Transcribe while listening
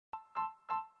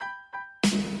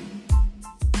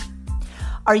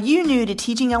Are you new to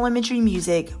teaching elementary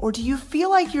music, or do you feel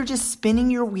like you're just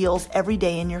spinning your wheels every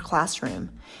day in your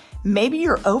classroom? Maybe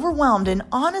you're overwhelmed and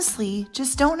honestly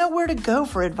just don't know where to go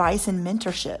for advice and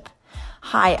mentorship.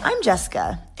 Hi, I'm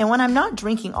Jessica, and when I'm not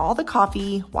drinking all the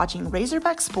coffee, watching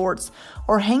Razorback sports,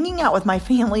 or hanging out with my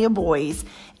family of boys,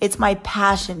 it's my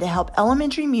passion to help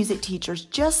elementary music teachers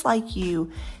just like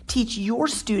you teach your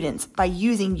students by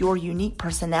using your unique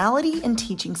personality and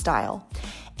teaching style.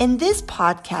 In this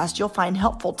podcast, you'll find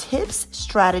helpful tips,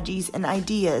 strategies, and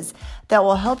ideas that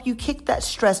will help you kick that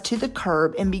stress to the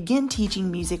curb and begin teaching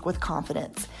music with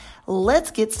confidence. Let's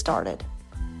get started.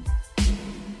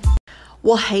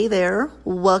 Well, hey there.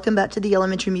 Welcome back to the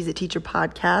Elementary Music Teacher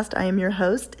Podcast. I am your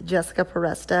host, Jessica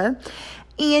Peresta,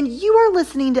 and you are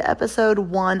listening to episode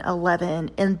 111,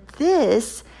 and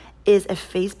this is a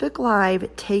Facebook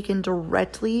Live taken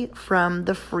directly from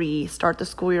the free Start the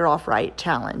School Year Off Right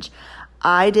challenge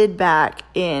I did back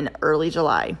in early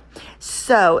July.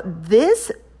 So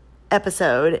this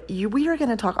episode, we are going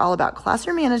to talk all about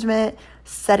classroom management,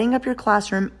 setting up your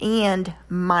classroom, and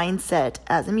mindset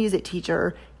as a music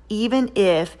teacher, even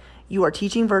if you are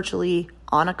teaching virtually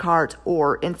on a cart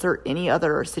or insert any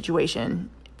other situation,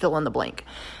 fill in the blank.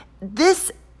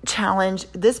 This challenge,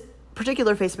 this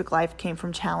particular Facebook Live came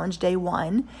from challenge day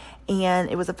 1,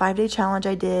 and it was a 5-day challenge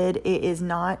I did. It is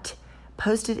not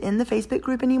posted in the Facebook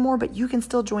group anymore, but you can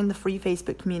still join the free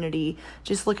Facebook community.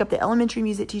 Just look up the elementary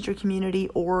music teacher community,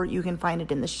 or you can find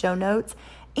it in the show notes.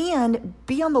 And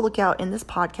be on the lookout in this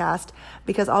podcast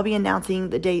because I'll be announcing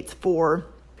the dates for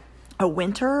a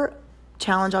winter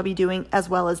challenge I'll be doing, as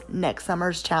well as next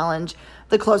summer's challenge,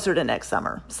 the closer to next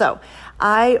summer. So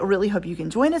I really hope you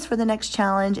can join us for the next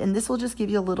challenge, and this will just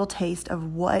give you a little taste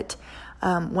of what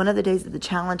one of the days of the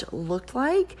challenge looked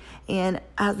like. And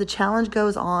as the challenge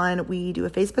goes on, we do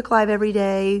a Facebook Live every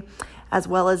day, as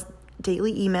well as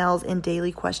daily emails and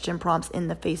daily question prompts in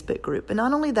the Facebook group. And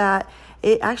not only that,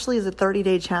 it actually is a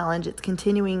 30-day challenge. It's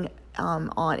continuing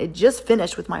on. It just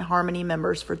finished with my Harmony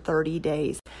members for 30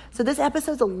 days. So this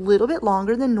episode's a little bit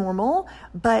longer than normal,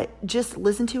 but just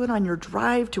listen to it on your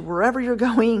drive to wherever you're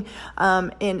going.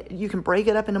 And you can break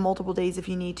it up into multiple days if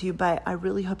you need to, but I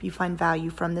really hope you find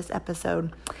value from this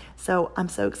episode. So I'm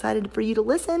so excited for you to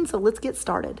listen. So let's get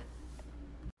started.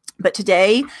 But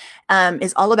today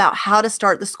is all about how to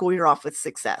start the school year off with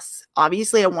success.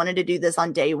 Obviously, I wanted to do this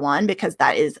on day 1 because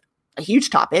that is a huge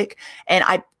topic, and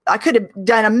I could have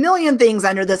done a million things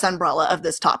under this umbrella of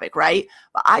this topic, right?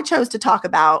 But I chose to talk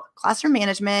about classroom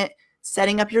management,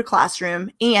 setting up your classroom,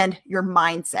 and your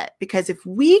mindset. Because if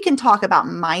we can talk about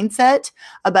mindset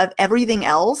above everything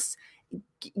else,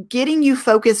 getting you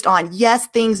focused on, yes,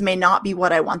 things may not be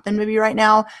what I want them to be right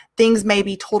now. Things may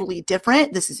be totally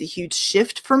different. This is a huge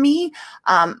shift for me.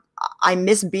 I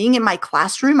miss being in my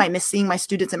classroom. I miss seeing my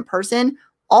students in person.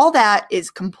 All that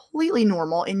is completely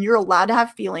normal, and you're allowed to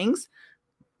have feelings.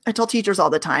 I tell teachers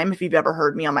all the time, if you've ever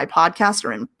heard me on my podcast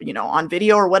or on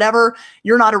video or whatever,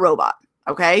 you're not a robot.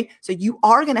 Okay. So you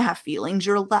are going to have feelings.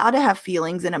 You're allowed to have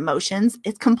feelings and emotions.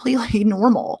 It's completely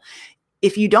normal.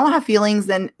 If you don't have feelings,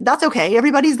 then that's okay.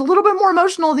 Everybody's a little bit more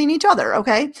emotional than each other.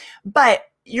 Okay. But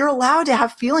you're allowed to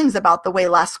have feelings about the way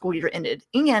last school year ended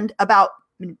and about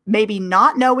maybe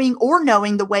not knowing or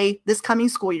knowing the way this coming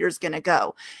school year is going to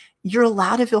go. You're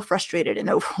allowed to feel frustrated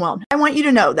and overwhelmed. I want you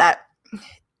to know that.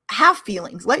 Have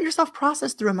feelings, let yourself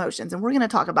process through emotions. And we're going to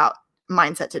talk about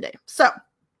mindset today. So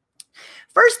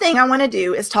first thing I want to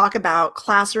do is talk about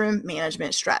classroom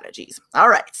management strategies. All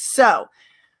right. So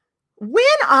when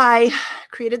I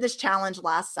created this challenge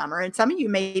last summer, and some of you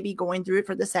may be going through it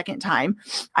for the second time,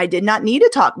 I did not need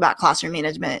to talk about classroom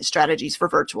management strategies for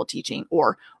virtual teaching,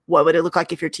 or what would it look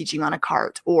like if you're teaching on a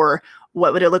cart, or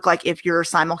what would it look like if you're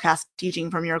simulcast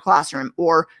teaching from your classroom,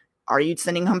 or are you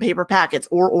sending home paper packets,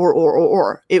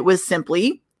 or. It was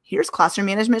simply, here's classroom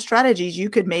management strategies you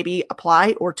could maybe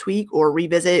apply or tweak or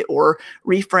revisit or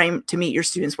reframe to meet your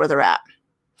students where they're at,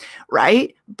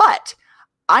 right? But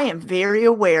I am very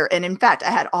aware. And in fact,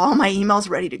 I had all my emails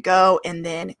ready to go. And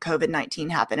then COVID-19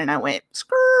 happened and I went,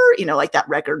 skrr, like that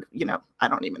record, I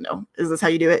don't even know. Is this how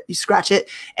you do it? You scratch it.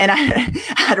 And I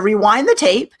had to rewind the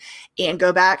tape and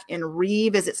go back and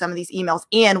revisit some of these emails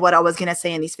and what I was going to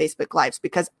say in these Facebook Lives,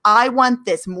 because I want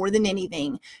this more than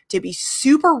anything to be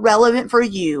super relevant for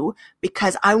you,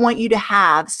 because I want you to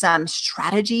have some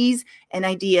strategies and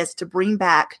ideas to bring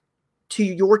back to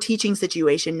your teaching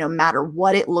situation, no matter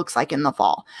what it looks like in the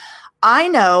fall. I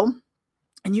know,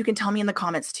 and you can tell me in the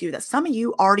comments too, that some of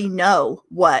you already know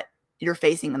what you're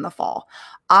facing in the fall.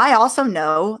 I also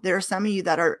know there are some of you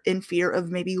that are in fear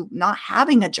of maybe not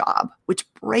having a job, which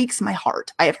breaks my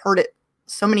heart. I have heard it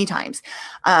so many times.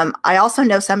 I also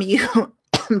know some of you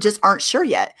just aren't sure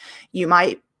yet.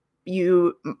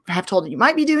 You have told you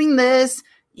might be doing this,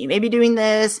 you may be doing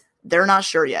this, they're not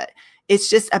sure yet. It's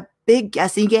just a big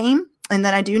guessing game. And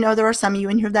then I do know there are some of you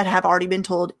in here that have already been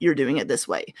told you're doing it this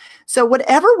way. So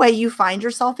whatever way you find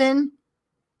yourself in,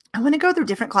 I want to go through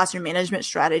different classroom management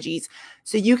strategies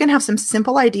so you can have some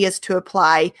simple ideas to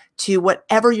apply to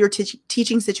whatever your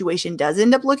teaching situation does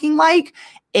end up looking like.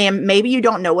 And maybe you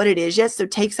don't know what it is yet. So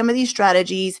take some of these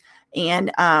strategies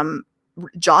and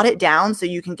jot it down so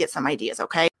you can get some ideas,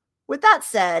 okay? With that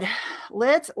said,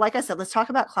 let's talk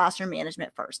about classroom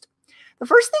management first. The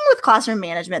first thing with classroom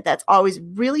management that's always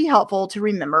really helpful to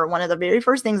remember, one of the very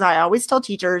first things I always tell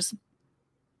teachers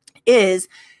is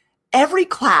every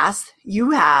class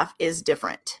you have is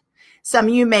different. Some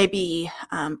of you may be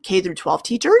K through 12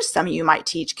 teachers. Some of you might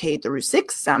teach K through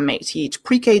 6. Some may teach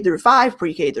pre-K through 5,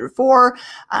 pre-K through 4,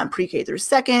 pre-K through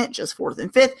 2nd, just 4th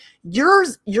and 5th.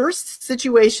 Your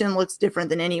situation looks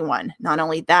different than anyone. Not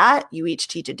only that, you each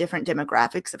teach a different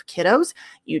demographics of kiddos.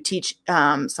 You teach,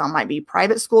 some might be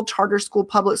private school, charter school,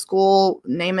 public school,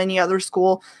 name any other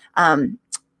school.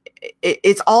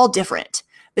 It's all different.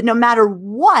 But no matter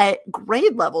what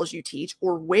grade levels you teach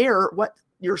or what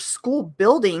your school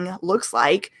building looks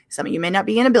like, some of you may not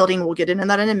be in a building, we'll get into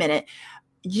that in a minute.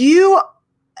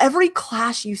 Every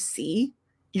class you see,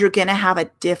 you're going to have a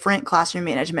different classroom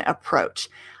management approach.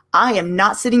 I am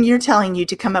not sitting here telling you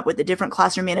to come up with a different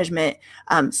classroom management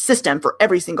system for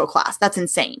every single class. That's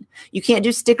insane. You can't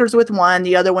do stickers with one.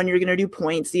 The other one, you're going to do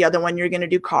points. The other one, you're going to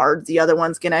do cards. The other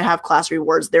one's going to have class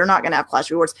rewards. They're not going to have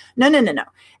class rewards. No.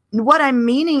 What I'm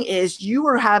meaning is you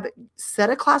have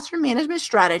set a classroom management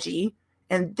strategy,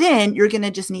 and then you're going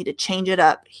to just need to change it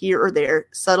up here or there,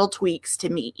 subtle tweaks to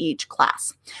meet each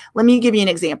class. Let me give you an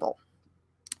example.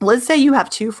 Let's say you have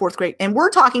 2 4th grade, and we're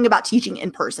talking about teaching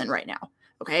in person right now.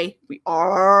 Okay, we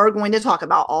are going to talk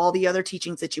about all the other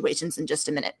teaching situations in just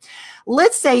a minute.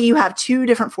 Let's say you have 2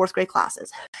 different 4th grade classes,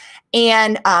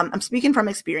 and I'm speaking from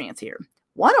experience here.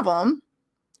 One of them,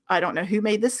 I don't know who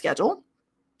made this schedule,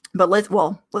 but let's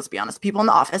be honest, people in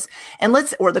the office,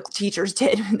 or the teachers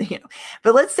did,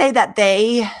 but let's say that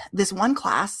this one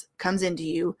class comes into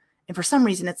you, and for some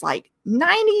reason it's like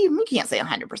 90, we can't say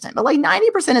 100%, but like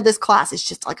 90% of this class is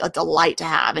just like a delight to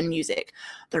have in music.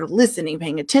 They're listening,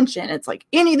 paying attention. It's like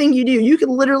anything you do, you could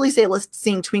literally say, let's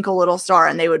sing Twinkle Little Star,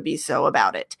 and they would be so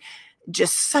about it.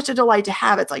 Just such a delight to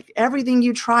have. It's like everything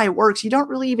you try works. You don't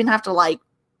really even have to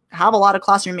have a lot of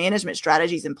classroom management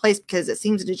strategies in place because it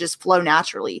seems to just flow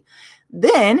naturally.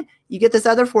 Then you get this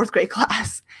other 4th grade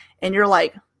class and you're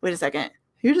like, wait a second,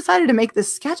 who decided to make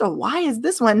this schedule? Why is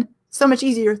this one so much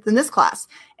easier than this class?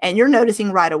 And you're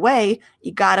noticing right away,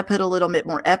 you got to put a little bit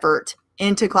more effort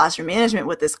into classroom management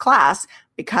with this class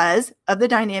because of the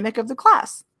dynamic of the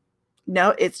class.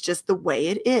 No, it's just the way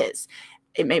it is.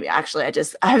 It maybe actually,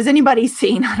 has anybody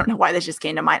seen, I don't know why this just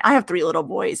came to mind. I have 3 little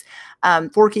boys.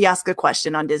 Forky asked a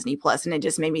question on Disney Plus, and it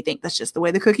just made me think that's just the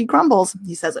way the cookie crumbles.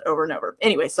 He says it over and over.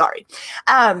 Anyway, sorry.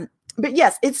 But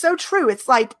yes, it's so true. It's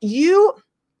like a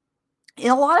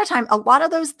lot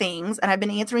of those things, and I've been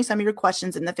answering some of your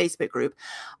questions in the Facebook group,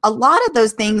 a lot of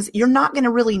those things you're not going to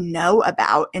really know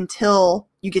about until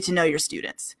you get to know your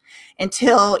students,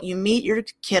 until you meet your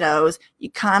kiddos, you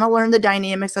kind of learn the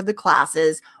dynamics of the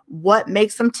classes, what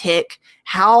makes them tick,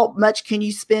 how much can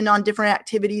you spend on different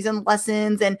activities and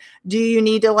lessons, and do you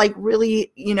need to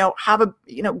really, have a,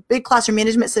 big classroom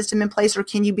management system in place, or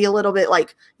can you be a little bit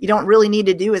you don't really need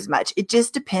to do as much? It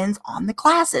just depends on the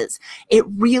classes. It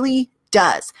really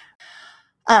does.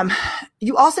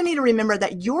 You also need to remember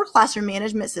that your classroom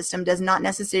management system does not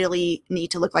necessarily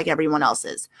need to look like everyone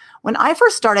else's. When I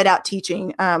first started out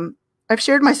teaching, I've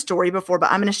shared my story before,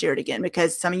 but I'm going to share it again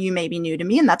because some of you may be new to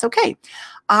me, and that's okay.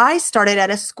 I started at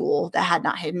a school that had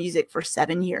not had music for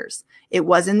 7 years. It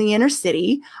was in the inner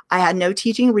city. I had no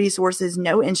teaching resources,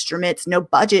 no instruments, no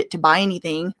budget to buy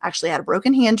anything. Actually, I had a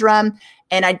broken hand drum,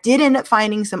 and I did end up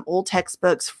finding some old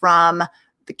textbooks from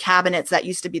the cabinets that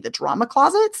used to be the drama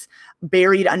closets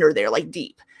buried under there,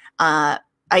 deep. I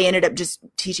ended up just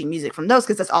teaching music from those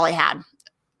because that's all I had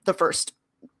the first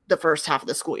half of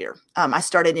the school year. I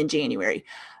started in January.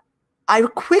 I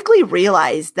quickly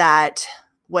realized that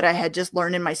what I had just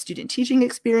learned in my student teaching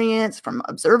experience, from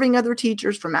observing other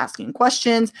teachers, from asking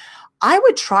questions, I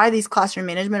would try these classroom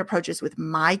management approaches with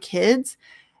my kids,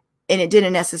 and it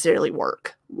didn't necessarily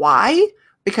work. Why?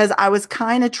 Because I was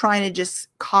kind of trying to just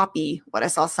copy what I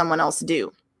saw someone else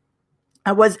do.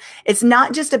 It's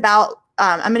not just about,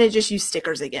 I'm going to just use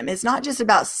stickers again. It's not just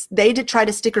about, they did try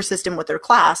to sticker system with their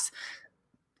class,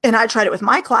 and I tried it with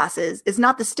my classes. It's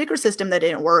not the sticker system that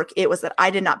didn't work. It was that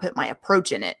I did not put my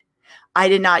approach in it. I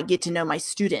did not get to know my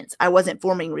students. I wasn't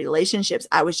forming relationships.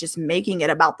 I was just making it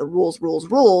about the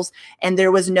rules. And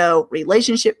there was no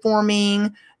relationship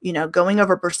forming, going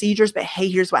over procedures, but hey,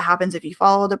 here's what happens if you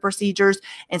follow the procedures,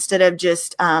 instead of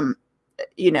just,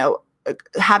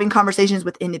 having conversations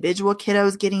with individual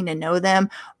kiddos, getting to know them.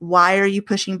 Why are you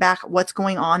pushing back? What's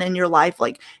going on in your life?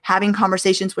 Like having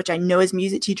conversations, which I know as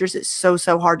music teachers, it's so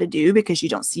hard to do because you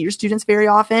don't see your students very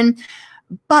often,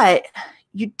 but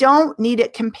you don't need to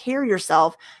compare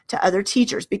yourself to other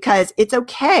teachers, because it's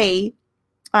okay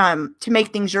to make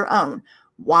things your own.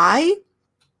 Why?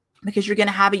 Because you're going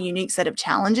to have a unique set of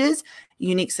challenges,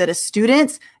 unique set of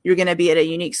students. You're going to be at a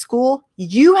unique school.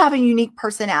 You have a unique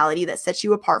personality that sets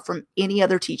you apart from any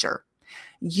other teacher.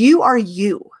 You are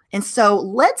you. And so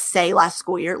let's say last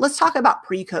school year, let's talk about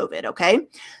pre-COVID, okay?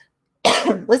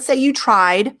 Let's say you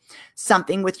tried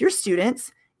something with your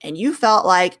students and you felt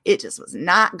like it just was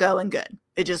not going good.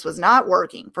 It just was not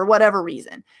working for whatever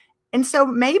reason. And so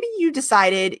maybe you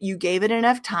decided you gave it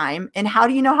enough time. And how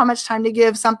do you know how much time to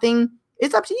give something?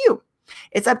 It's up to you.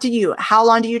 It's up to you. How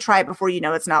long do you try it before you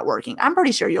know it's not working? I'm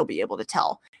pretty sure you'll be able to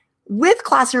tell. With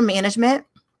classroom management,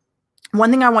 one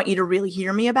thing I want you to really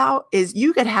hear me about is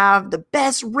you could have the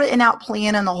best written out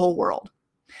plan in the whole world.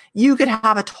 You could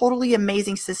have a totally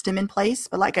amazing system in place.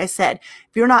 But like I said,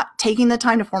 if you're not taking the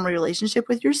time to form a relationship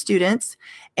with your students,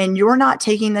 and you're not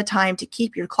taking the time to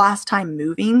keep your class time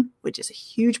moving, which is a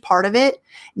huge part of it,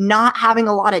 not having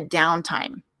a lot of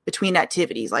downtime between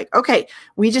activities. Like, okay,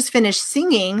 we just finished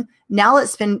singing. Now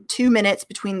let's spend 2 minutes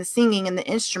between the singing and the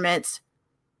instruments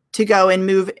to go and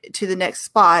move to the next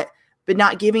spot, but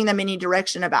not giving them any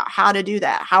direction about how to do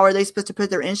that. How are they supposed to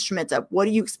put their instruments up? What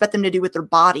do you expect them to do with their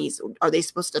bodies? Are they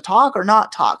supposed to talk or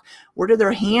not talk? Where do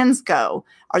their hands go?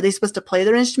 Are they supposed to play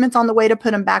their instruments on the way to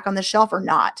put them back on the shelf or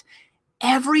not?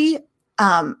 The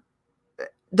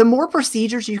more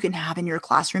procedures you can have in your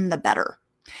classroom, the better.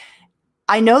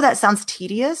 I know that sounds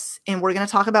tedious, and we're going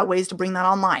to talk about ways to bring that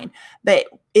online, but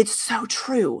it's so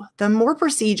true. The more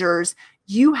procedures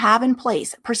you have in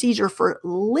place, procedure for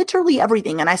literally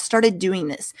everything. And I started doing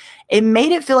this. It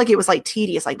made it feel like it was like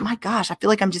tedious. Like, my gosh, I feel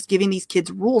like I'm just giving these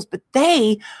kids rules, but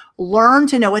they learn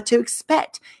to know what to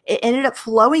expect. It ended up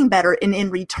flowing better. And in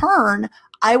return,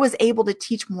 I was able to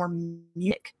teach more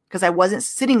music because I wasn't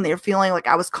sitting there feeling like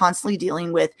I was constantly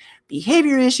dealing with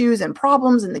behavior issues and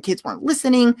problems and the kids weren't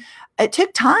listening. It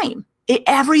took time.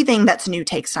 Everything that's new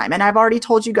takes time. And I've already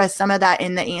told you guys some of that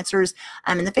in the answers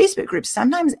in the Facebook group.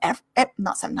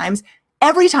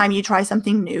 Every time you try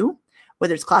something new,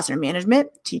 whether it's classroom management,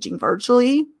 teaching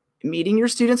virtually, meeting your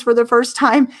students for the first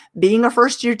time, being a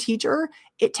first-year teacher,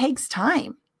 it takes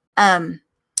time.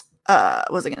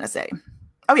 What was I going to say?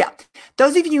 Oh, yeah.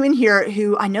 Those of you in here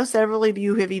who, I know several of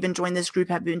you who have even joined this group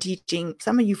have been teaching,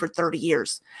 some of you for 30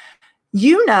 years. I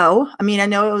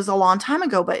know it was a long time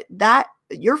ago, but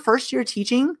your first year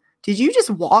teaching, did you just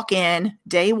walk in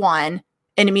day one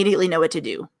and immediately know what to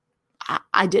do?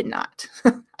 I did not.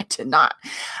 I did not.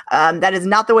 That is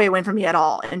not the way it went for me at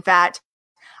all. In fact,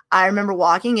 I remember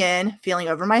walking in, feeling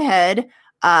over my head,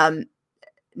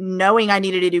 knowing I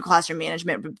needed to do classroom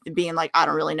management, being like, I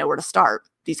don't really know where to start.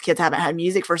 These kids haven't had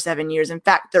music for 7 years. In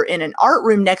fact, they're in an art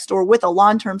room next door with a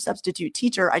long-term substitute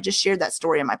teacher. I just shared that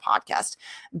story in my podcast,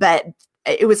 but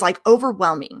it was like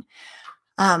overwhelming.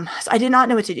 So I did not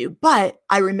know what to do, but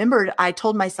I remembered, I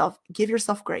told myself, give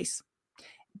yourself grace,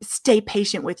 stay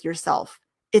patient with yourself.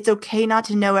 It's okay not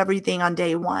to know everything on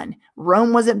day one.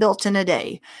 Rome wasn't built in a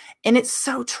day. And it's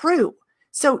so true.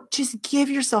 So just give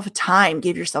yourself time,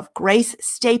 give yourself grace,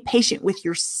 stay patient with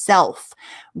yourself.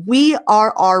 We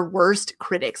are our worst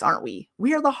critics, aren't we?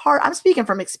 We are I'm speaking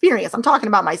from experience. I'm talking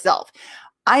about myself.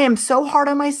 I am so hard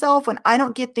on myself when I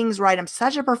don't get things right. I'm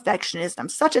such a perfectionist. I'm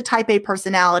such a type A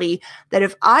personality that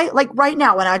if like right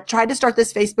now, when I tried to start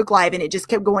this Facebook Live and it just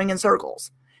kept going in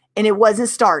circles and it wasn't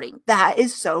starting, that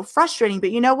is so frustrating.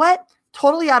 But you know what?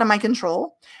 Totally out of my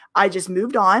control. I just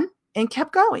moved on and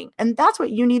kept going. And that's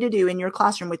what you need to do in your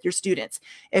classroom with your students.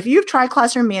 If you've tried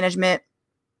classroom management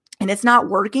and it's not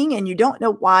working and you don't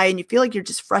know why and you feel like you're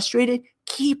just frustrated,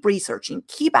 keep researching,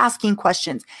 keep asking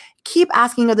questions, keep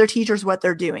asking other teachers what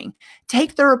they're doing.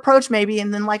 Take their approach maybe,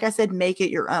 and then, like I said, make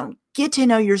it your own. Get to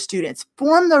know your students,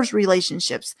 form those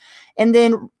relationships, and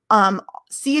then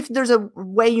see if there's a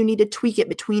way you need to tweak it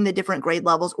between the different grade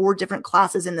levels or different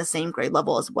classes in the same grade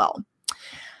level as well.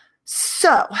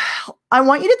 So I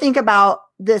want you to think about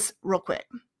this real quick.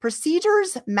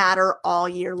 Procedures matter all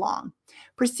year long.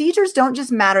 Procedures don't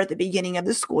just matter at the beginning of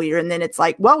the school year, and then it's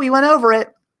like, well, we went over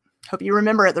it. Hope you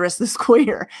remember it the rest of the school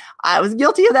year. I was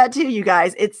guilty of that too, you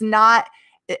guys. It's not,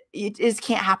 it just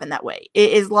can't happen that way.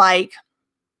 It is like,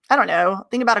 I don't know,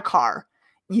 think about a car.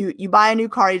 You buy a new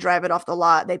car, you drive it off the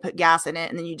lot, they put gas in it,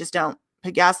 and then you just don't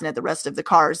put gas in it. The rest of the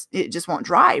cars, it just won't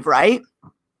drive, right?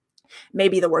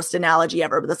 Maybe the worst analogy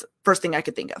ever, but that's the first thing I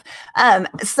could think of.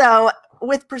 So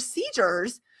with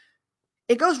procedures,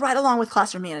 it goes right along with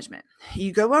classroom management.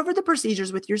 You go over the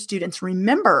procedures with your students.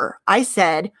 Remember, I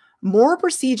said more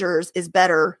procedures is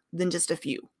better than just a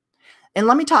few. And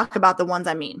let me talk about the ones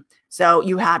I mean. So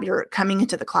you have your coming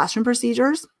into the classroom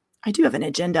procedures. I do have an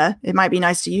agenda. It might be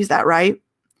nice to use that, right?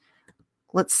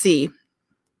 Let's see.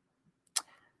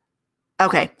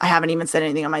 Okay, I haven't even said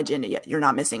anything on my agenda yet. You're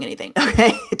not missing anything.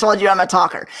 Okay, I told you I'm a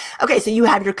talker. Okay, so you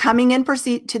have your coming in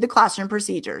to the classroom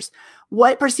procedures.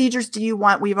 What procedures do you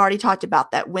want? We've already talked about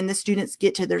that when the students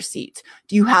get to their seats.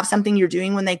 Do you have something you're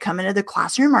doing when they come into the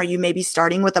classroom? Are you maybe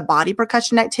starting with a body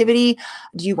percussion activity?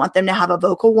 Do you want them to have a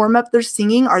vocal warm-up they're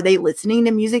singing? Are they listening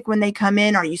to music when they come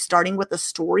in? Are you starting with a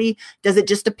story? Does it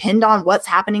just depend on what's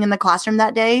happening in the classroom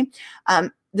that day?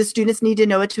 The students need to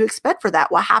know what to expect for that.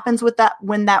 What happens with that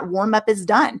when that warm up is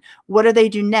done? What do they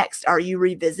do next? Are you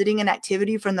revisiting an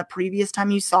activity from the previous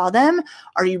time you saw them?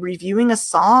 Are you reviewing a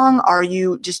song? Are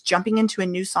you just jumping into a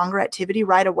new song or activity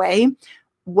right away?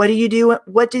 What do you do?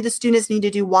 What do the students need to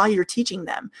do while you're teaching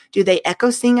them? Do they echo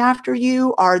sing after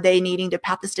you? Are they needing to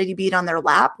pat the steady beat on their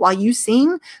lap while you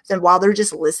sing? Then while they're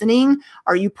just listening,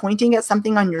 are you pointing at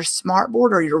something on your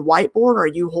smartboard or your whiteboard? Are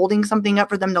you holding something up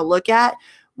for them to look at?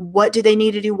 What do they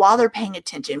need to do while they're paying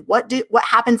attention? What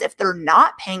happens if they're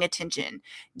not paying attention?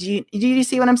 Do you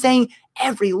see what I'm saying?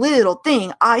 Every little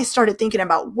thing, I started thinking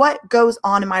about what goes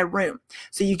on in my room.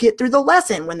 So you get through the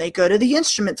lesson. When they go to the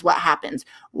instruments, what happens?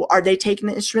 Are they taking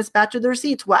the instruments back to their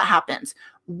seats? What happens?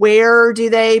 Where do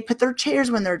they put their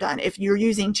chairs when they're done? If you're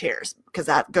using chairs,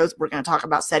 because we're going to talk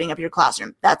about setting up your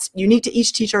classroom. That's unique to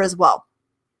each teacher as well.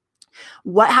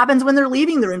 What happens when they're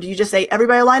leaving the room? Do you just say,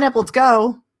 everybody line up, let's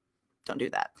go? Don't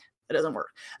do that. It doesn't work.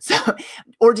 So,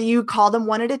 or do you call them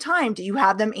one at a time? Do you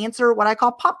have them answer what I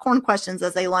call popcorn questions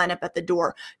as they line up at the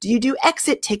door? Do you do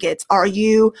exit tickets? Are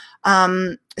you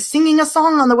singing a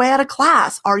song on the way out of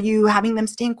class? Are you having them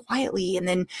stand quietly and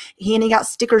then handing out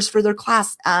stickers for their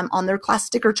class on their class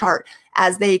sticker chart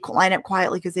as they line up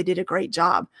quietly because they did a great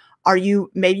job?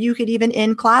 Maybe you could even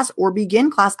end class or begin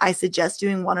class. I suggest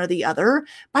doing one or the other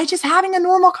by just having a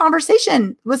normal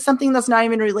conversation with something that's not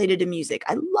even related to music.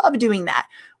 I love doing that.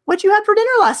 What you had for dinner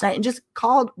last night, and just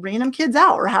call random kids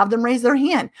out or have them raise their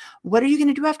hand. What are you going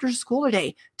to do after school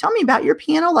today? Tell me about your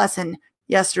piano lesson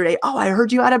yesterday. Oh, I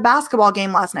heard you had a basketball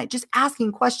game last night. Just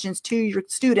asking questions to your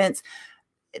students.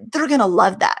 They're going to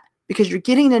love that, because you're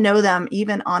getting to know them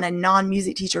even on a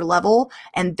non-music teacher level,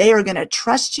 and they are going to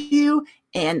trust you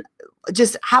and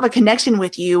just have a connection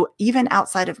with you even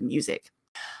outside of music.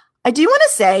 I do want to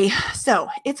say, so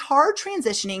it's hard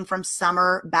transitioning from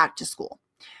summer back to school.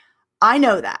 I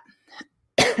know that.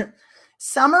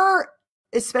 Summer,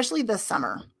 especially this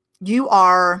summer, you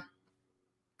are,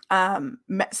 some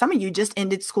of you just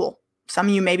ended school. Some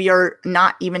of you maybe are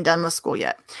not even done with school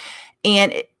yet.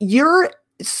 And you're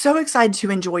so excited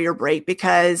to enjoy your break,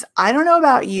 because I don't know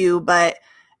about you, but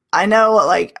I know,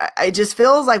 like, it just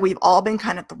feels like we've all been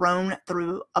kind of thrown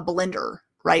through a blender,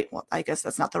 right? Well, I guess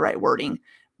that's not the right wording.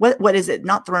 What is it?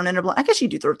 Not thrown in a blender. I guess you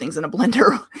do throw things in a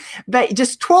blender, but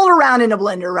just twirl around in a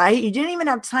blender, right? You didn't even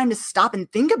have time to stop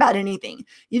and think about anything.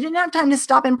 You didn't have time to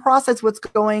stop and process what's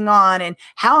going on and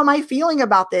how am I feeling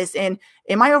about this? And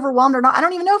am I overwhelmed or not? I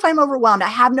don't even know if I'm overwhelmed. I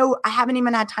haven't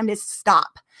even had time to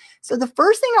stop. So the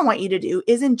first thing I want you to do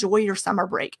is enjoy your summer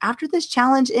break. After this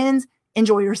challenge ends,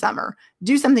 enjoy your summer.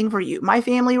 Do something for you. My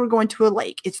family, we're going to a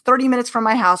lake. It's 30 minutes from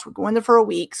my house. We're going there for a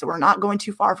week, so we're not going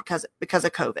too far because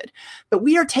of COVID. But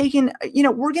we are taking,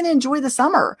 we're going to enjoy the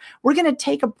summer. We're going to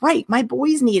take a break. My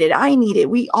boys need it. I need it.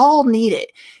 We all need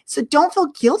it. So don't feel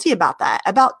guilty about that,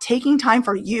 about taking time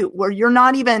for you, where you're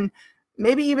not even,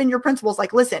 maybe even your principal's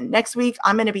like, listen, next week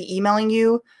I'm going to be emailing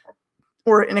you,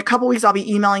 or in a couple weeks, I'll be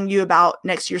emailing you about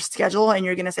next year's schedule. And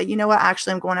you're going to say, you know what,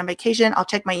 actually, I'm going on vacation. I'll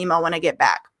check my email when I get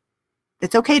back.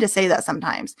 It's okay to say that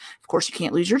sometimes. Of course, you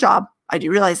can't lose your job. I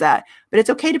do realize that. But it's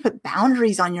okay to put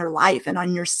boundaries on your life and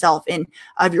on yourself and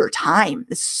of your time.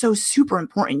 It's so super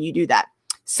important you do that.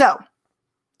 So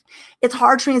it's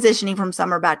hard transitioning from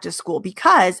summer back to school,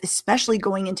 because especially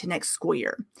going into next school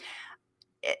year,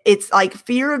 it's like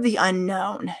fear of the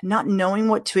unknown, not knowing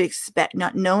what to expect,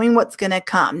 not knowing what's going to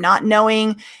come, not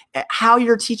knowing how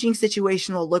your teaching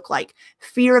situation will look like,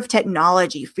 fear of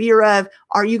technology, fear of,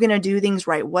 are you going to do things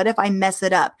right? What if I mess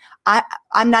it up?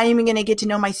 I'm not even going to get to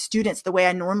know my students the way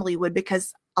I normally would,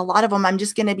 because a lot of them I'm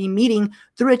just going to be meeting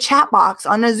through a chat box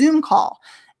on a Zoom call.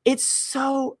 It's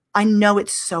so I know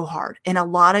it's so hard. And a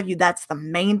lot of you, that's the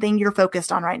main thing you're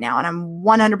focused on right now. And I'm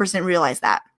 100% realize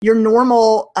that. Your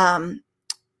normal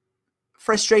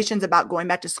frustrations about going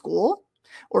back to school,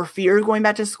 or fear of going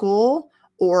back to school,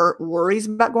 or worries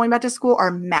about going back to school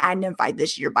are magnified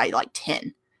this year by like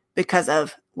 10 because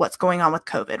of what's going on with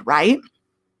COVID, right?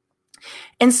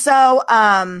 And so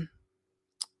I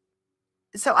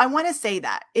want to say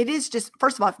that it is just,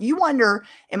 first of all, if you wonder,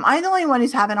 am I the only one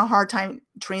who's having a hard time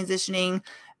transitioning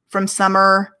from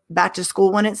summer back to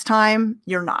school when it's time?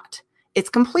 You're not. It's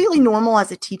completely normal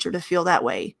as a teacher to feel that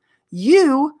way.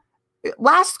 You,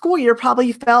 last school year,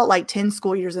 probably felt like 10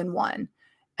 school years in one.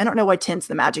 I don't know why 10's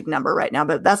the magic number right now,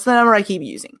 but that's the number I keep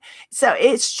using. So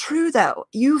it's true though.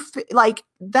 Like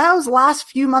those last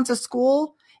few months of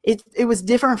school, it was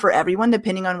different for everyone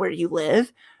depending on where you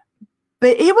live,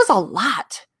 but it was a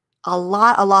lot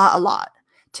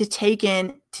to take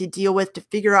in, to deal with, to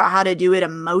figure out how to do it,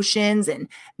 emotions and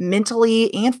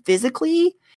mentally and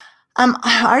physically.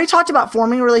 I already talked about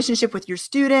forming a relationship with your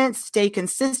students, stay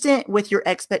consistent with your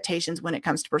expectations when it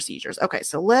comes to procedures. Okay,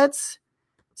 so let's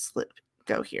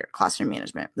go here, classroom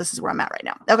management. This is where I'm at right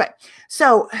now. Okay,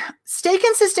 so stay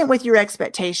consistent with your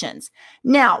expectations.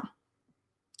 Now,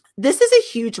 this is a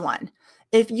huge one.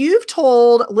 If you've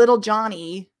told little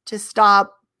Johnny to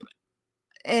stop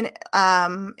in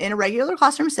a regular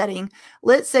classroom setting,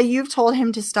 let's say you've told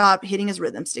him to stop hitting his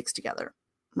rhythm sticks together,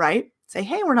 right? Say,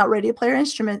 hey, we're not ready to play our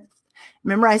instrument.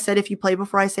 Remember I said, if you play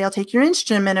before I say, I'll take your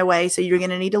instrument away. So you're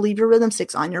going to need to leave your rhythm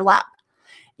sticks on your lap.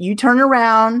 You turn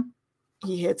around,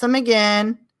 he hits them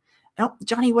again. Oh,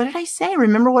 Johnny, what did I say?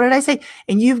 Remember, what did I say?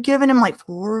 And you've given him like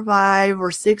 4 or 5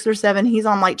 or 6 or 7. He's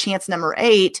on like chance number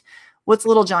 8. What's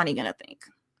little Johnny going to think?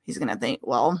 He's going to think,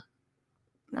 well,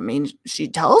 I mean, she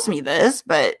tells me this,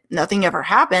 but nothing ever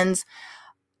happens.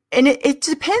 And it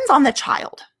depends on the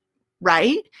child,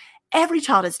 right? Every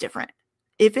child is different.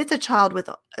 If it's a child with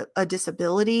a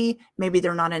disability, maybe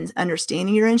they're not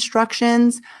understanding your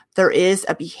instructions. There is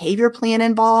a behavior plan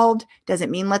involved.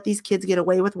 Doesn't mean let these kids get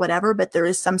away with whatever, but there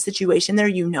is some situation there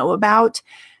you know about,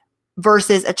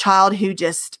 versus a child who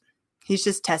he's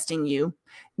just testing you.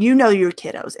 You know your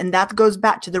kiddos, and that goes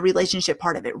back to the relationship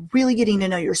part of it, really getting to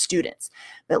know your students.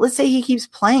 But let's say he keeps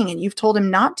playing and you've told him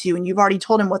not to, and you've already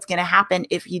told him what's going to happen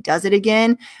if he does it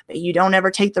again, but you don't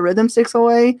ever take the rhythm sticks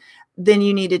away, then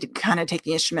you needed to kind of take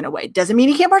the instrument away. Doesn't mean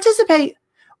he can't participate.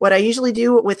 What I usually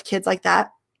do with kids like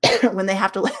that, when they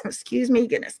have to,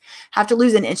 have to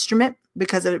lose an instrument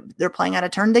because they're playing out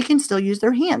of turn, they can still use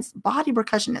their hands. Body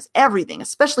percussion is everything,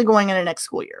 especially going into next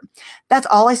school year. That's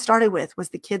all I started with, was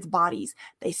the kids' bodies.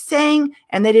 They sang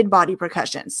and they did body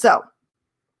percussion. So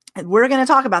we're going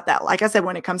to talk about that, like I said,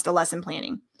 when it comes to lesson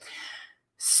planning.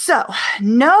 So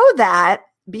know that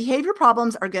behavior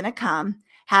problems are going to come.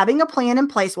 Having a plan in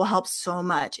place will help so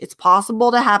much. It's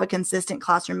possible to have a consistent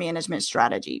classroom management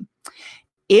strategy.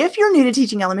 If you're new to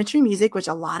teaching elementary music, which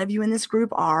a lot of you in this group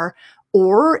are,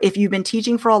 or if you've been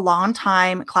teaching for a long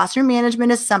time, classroom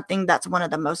management is something that's one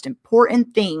of the most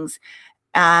important things,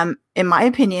 in my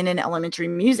opinion, in elementary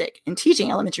music, in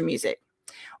teaching elementary music.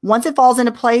 Once it falls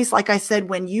into place, like I said,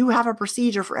 when you have a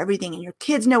procedure for everything and your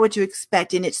kids know what to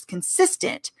expect and it's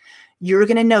consistent, you're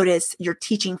going to notice your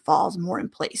teaching falls more in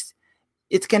place.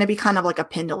 It's going to be kind of like a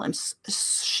pendulum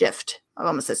shift. I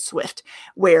almost said swift,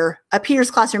 where up here's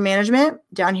classroom management.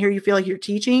 Down here, you feel like you're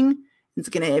teaching. It's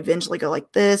going to eventually go like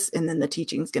this. And then the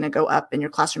teaching is going to go up and your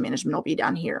classroom management will be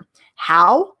down here.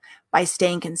 How? By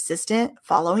staying consistent,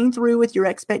 following through with your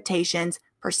expectations,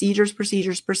 procedures,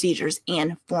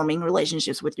 and forming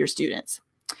relationships with your students.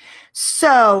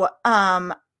 So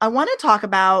I want to talk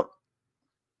about,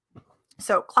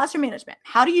 classroom management.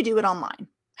 How do you do it online?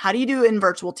 How do you do it in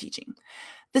virtual teaching?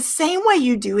 The same way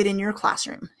you do it in your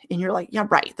classroom. And you're like, yeah,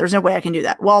 right. There's no way I can do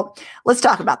that. Well, let's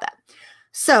talk about that.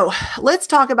 So let's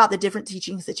talk about the different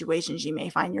teaching situations you may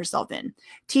find yourself in.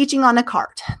 Teaching on a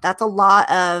cart. That's a lot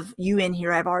of you in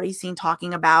here I've already seen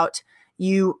talking about.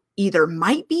 You either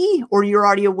might be, or you're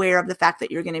already aware of the fact that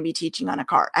you're going to be teaching on a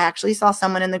cart. I actually saw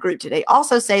someone in the group today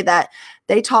also say that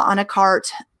they taught on a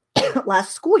cart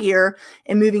last school year,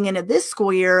 and moving into this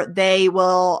school year, they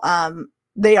will,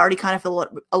 they already kind of feel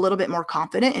a little bit more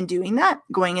confident in doing that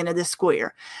going into this school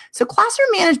year. So classroom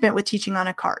management with teaching on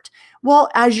a cart. Well,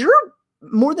 as you're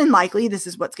more than likely, this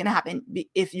is what's going to happen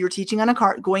if you're teaching on a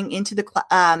cart going into the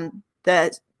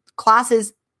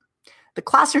classes, the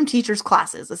classroom teachers'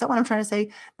 classes. Is that what I'm trying to say?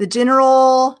 The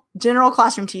general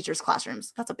classroom teachers'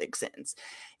 classrooms. That's a big sentence.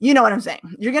 You know what I'm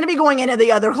saying? You're going to be going into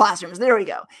the other classrooms. There we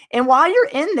go. And while you're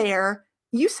in there,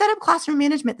 you set up classroom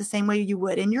management the same way you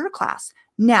would in your class.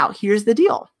 Now, here's the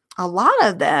deal. A lot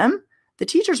of them, The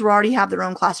teachers will already have their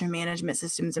own classroom management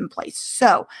systems in place.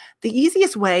 So the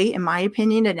easiest way, in my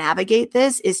opinion, to navigate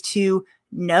this is to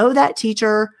know that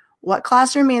teacher, what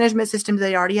classroom management systems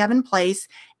they already have in place,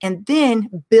 and then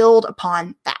build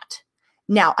upon that.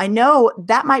 Now, I know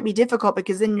that might be difficult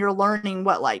because then you're learning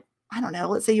I don't know,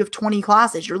 let's say you have 20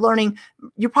 classes. You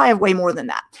probably have way more than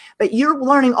that, but you're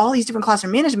learning all these different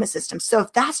classroom management systems. So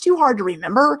if that's too hard to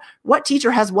remember what teacher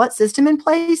has what system in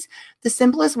place, the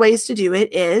simplest ways to do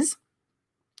it is,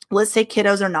 let's say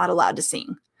kiddos are not allowed to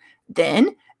sing.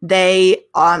 Then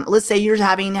let's say you're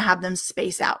having to have them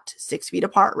space out 6 feet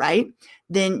apart, right?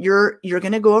 Then you're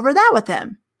going to go over that with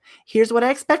them. Here's what I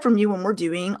expect from you when we're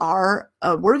doing we're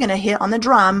going to hit on the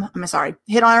drum.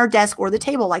 Hit on our desk or the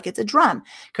table like it's a drum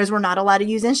because we're not allowed to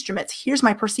use instruments. Here's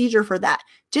my procedure for that.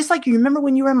 Just like you remember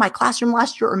when you were in my classroom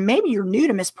last year, or maybe you're new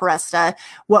to Miss Poresta,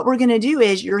 what we're going to do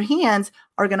is your hands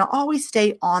are going to always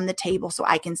stay on the table so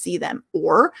I can see them,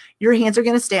 or your hands are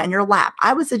going to stay on your lap.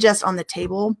 I would suggest on the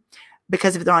table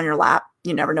because if they're on your lap,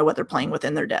 you never know what they're playing with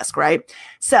in their desk, right?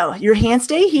 So your hands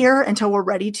stay here until we're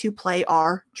ready to play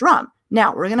our drum.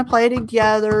 Now we're going to play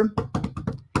together.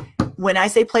 When I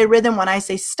say play rhythm, when I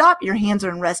say stop, your hands are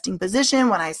in resting position.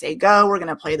 When I say go, we're going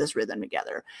to play this rhythm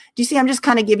together. Do you see? I'm just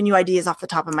kind of giving you ideas off the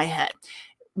top of my head.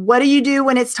 What do you do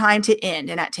when it's time to end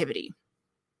an activity?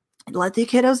 Let the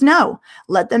kiddos know.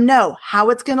 Let them know how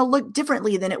it's going to look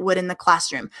differently than it would in the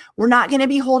classroom. We're not going to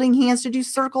be holding hands to do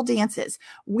circle dances.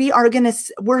 We're going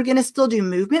to still do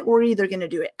movement. We're either going to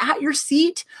do it at your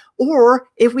seat, or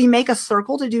if we make a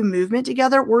circle to do movement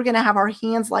together, we're going to have our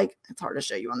hands it's hard to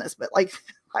show you on this, but I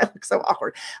look so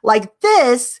awkward, like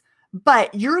this,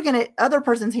 but other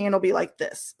person's hand will be like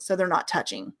this. So they're not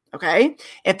touching. Okay.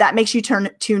 If that makes you turn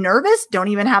too nervous, don't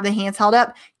even have the hands held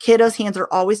up. Kiddos' hands are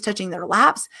always touching their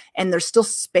laps and they're still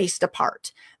spaced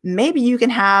apart. Maybe you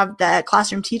can have the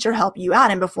classroom teacher help you out.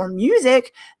 And before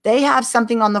music, they have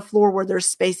something on the floor where they're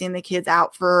spacing the kids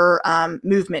out for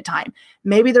movement time.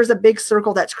 Maybe there's a big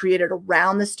circle that's created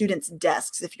around the students'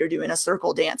 desks if you're doing a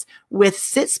circle dance with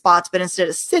sit spots, but instead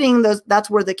of sitting, that's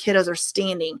where the kiddos are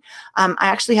standing. I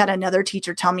actually had another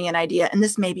teacher tell me an idea, and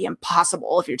this may be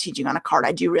impossible if you're teaching on a cart.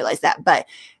 I do realize that, but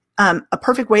a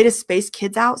perfect way to space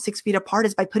kids out 6 feet apart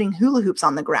is by putting hula hoops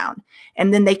on the ground.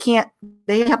 And then they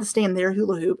have to stay in their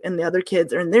hula hoop and the other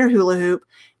kids are in their hula hoop,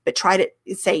 but try to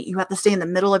say you have to stay in the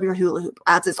middle of your hula hoop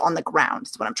as it's on the ground.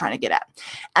 That's what I'm trying to get at.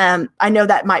 I know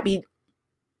that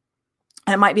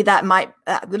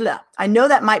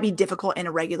might be difficult in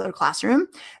a regular classroom.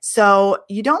 So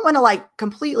you don't want to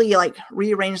completely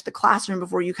rearrange the classroom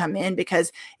before you come in,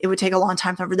 because it would take a long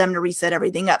time for them to reset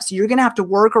everything up. So you're going to have to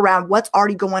work around what's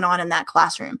already going on in that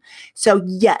classroom. So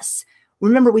yes,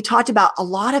 remember we talked about a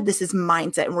lot of this is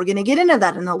mindset, and we're going to get into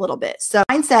that in a little bit. So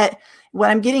mindset,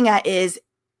 what I'm getting at is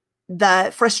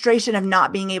the frustration of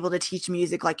not being able to teach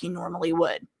music like you normally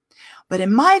would. But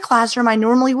in my classroom, I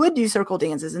normally would do circle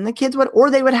dances, and the kids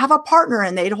they would have a partner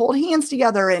and they'd hold hands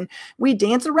together and we'd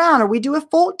dance around, or we'd do a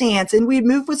folk dance and we'd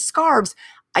move with scarves.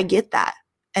 I get that.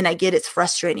 And I get it's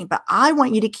frustrating, but I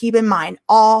want you to keep in mind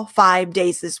all 5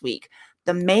 days this week.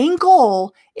 The main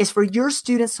goal is for your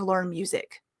students to learn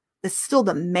music. That's still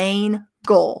the main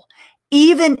goal,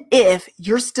 even if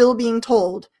you're still being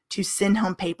told to send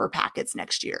home paper packets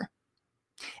next year.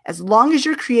 As long as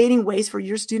you're creating ways for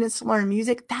your students to learn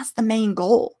music, that's the main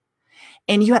goal.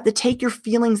 And you have to take your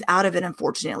feelings out of it,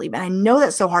 unfortunately. But I know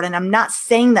that's so hard. And I'm not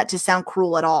saying that to sound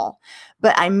cruel at all.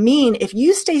 But I mean, if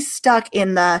you stay stuck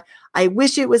in I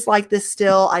wish it was like this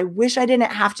still, I wish I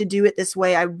didn't have to do it this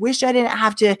way, I wish I didn't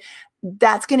have to,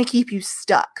 that's going to keep you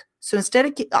stuck. So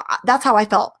that's how I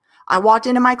felt. I walked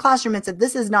into my classroom and said,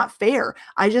 this is not fair.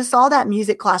 I just saw that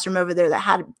music classroom over there that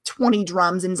had 20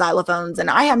 drums and xylophones, and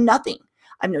I have nothing.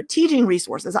 I have no teaching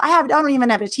resources. I don't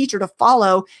even have a teacher to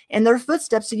follow in their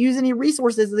footsteps to use any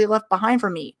resources they left behind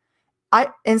for me.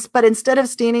 But instead of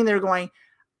standing there going,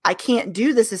 I can't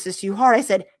do this, this is too hard, I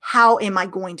said, how am I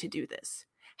going to do this?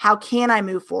 How can I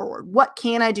move forward? What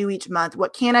can I do each month?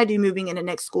 What can I do moving into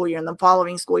next school year and the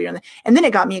following school year? And then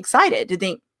it got me excited to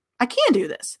think, I can do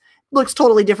this. Looks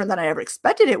totally different than I ever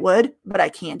expected it would, but I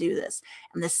can do this.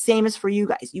 And the same is for you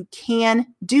guys. You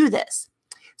can do this.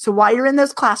 So while you're in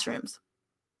those classrooms,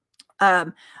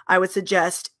 I would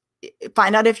suggest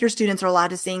find out if your students are allowed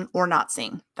to sing or not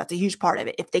sing. That's a huge part of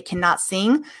it. If they cannot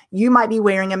sing, you might be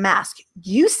wearing a mask.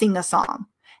 You sing a song.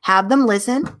 Have them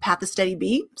listen, pat the steady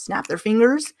beat, snap their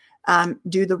fingers,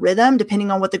 do the rhythm,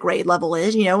 depending on what the grade level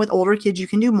is. With older kids, you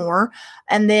can do more.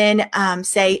 And then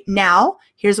say, now,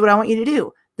 here's what I want you to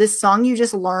do. This song you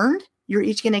just learned, you're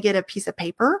each going to get a piece of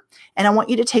paper, and I want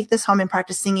you to take this home and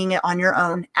practice singing it on your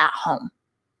own at home.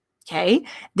 Okay.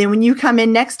 Then when you come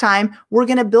in next time, we're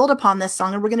going to build upon this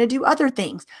song and we're going to do other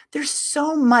things. There's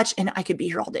so much, and I could be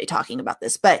here all day talking about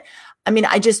this, but I mean,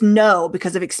 I just know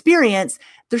because of experience,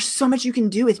 there's so much you can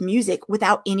do with music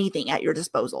without anything at your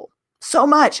disposal. So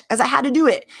much as I had to do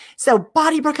it. So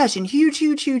body percussion, huge,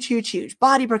 huge, huge, huge, huge.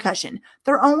 Body percussion.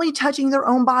 They're only touching their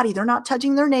own body. They're not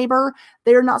touching their neighbor.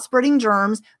 They're not spreading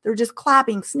germs. They're just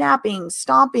clapping, snapping,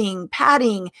 stomping,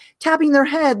 patting, tapping their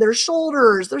head, their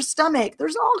shoulders, their stomach.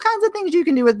 There's all kinds of things you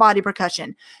can do with body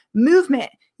percussion.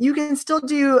 Movement. You can still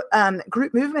do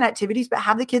group movement activities, but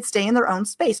have the kids stay in their own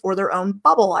space or their own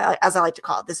bubble, as I like to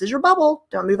call it. This is your bubble.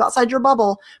 Don't move outside your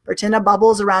bubble. Pretend a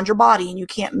bubble is around your body and you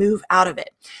can't move out of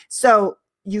it. So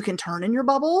you can turn in your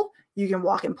bubble. You can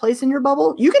walk in place in your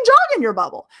bubble. You can jog in your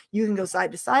bubble. You can go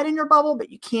side to side in your bubble, but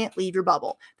you can't leave your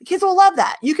bubble. The kids will love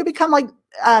that. You could become like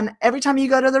every time you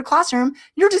go to their classroom,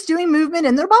 you're just doing movement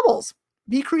in their bubbles.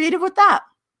 Be creative with that.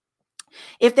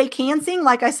 If they can sing,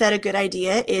 like I said, a good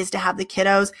idea is to have the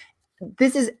kiddos.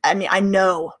 This is, I mean, I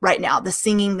know right now the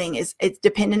singing thing it's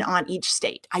dependent on each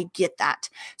state. I get that.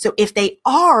 So if they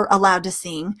are allowed to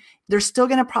sing, there's still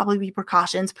going to probably be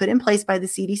precautions put in place by the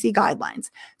CDC guidelines.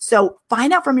 So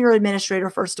find out from your administrator,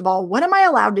 first of all, what am I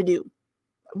allowed to do?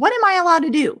 What am I allowed to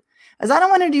do? As I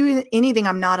don't want to do anything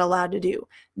I'm not allowed to do.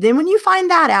 Then when you find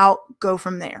that out, go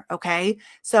from there. Okay.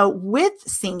 So with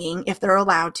singing, if they're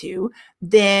allowed to,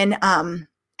 then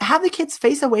have the kids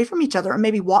face away from each other or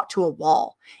maybe walk to a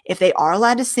wall. If they are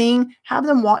allowed to sing, have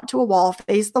them walk to a wall,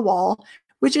 face the wall,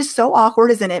 which is so awkward,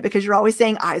 isn't it? Because you're always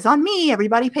saying, eyes on me,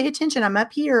 everybody pay attention, I'm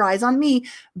up here, eyes on me,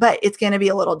 but it's going to be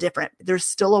a little different. There's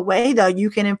still a way though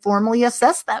you can informally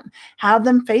assess them, have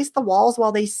them face the walls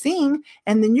while they sing,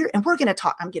 and then we're going to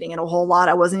talk, I'm getting in a whole lot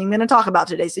I wasn't even going to talk about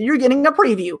today, so you're getting a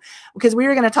preview because we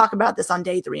are going to talk about this on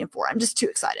day 3 and 4. I'm just too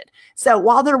excited. So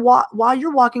while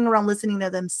you're walking around listening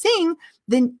to them sing,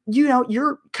 then,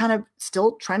 you're kind of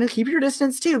still trying to keep your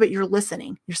distance too, but you're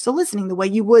listening. You're still listening the way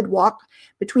you would walk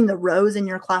between the rows in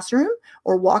your classroom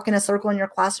or walk in a circle in your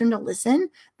classroom to listen.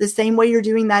 The same way you're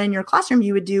doing that in your classroom,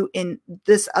 you would do in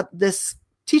this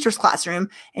teacher's classroom,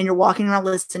 and you're walking around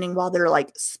listening while they're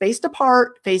like spaced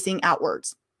apart, facing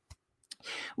outwards.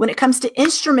 When it comes to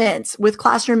instruments with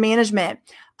classroom management,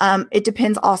 it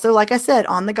depends also, like I said,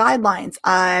 on the guidelines.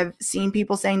 I've seen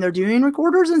people saying they're doing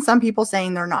recorders and some people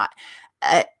saying they're not.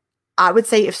 I would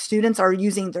say if students are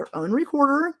using their own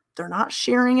recorder, they're not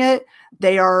sharing it,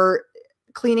 they are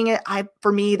cleaning it.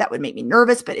 For me, that would make me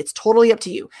nervous, but it's totally up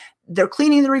to you. They're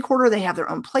cleaning the recorder. They have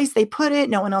their own place they put it.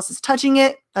 No one else is touching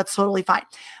it. That's totally fine.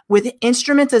 With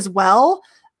instruments as well,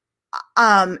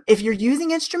 if you're using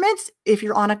instruments, if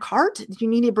you're on a cart, you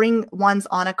need to bring ones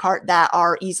on a cart that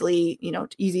are easy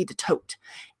to tote.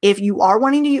 If you are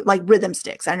wanting to use like rhythm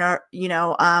sticks and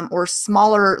or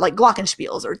smaller like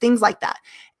glockenspiels or things like that,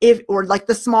 or like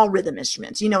the small rhythm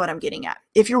instruments, you know what I'm getting at.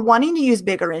 If you're wanting to use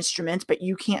bigger instruments, but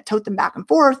you can't tote them back and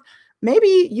forth,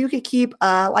 maybe you could keep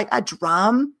like a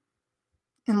drum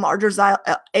and a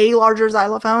larger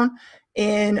xylophone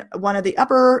in one of the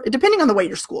upper, depending on the way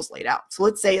your school's laid out. So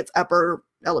let's say it's upper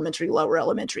elementary, lower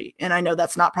elementary. And I know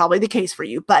that's not probably the case for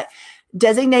you, but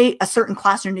designate a certain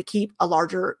classroom to keep a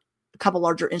couple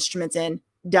larger instruments in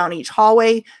down each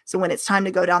hallway. So when it's time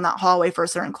to go down that hallway for a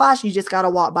certain class, you just got to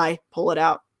walk by, pull it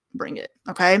out, bring it.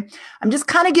 Okay. I'm just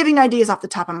kind of giving ideas off the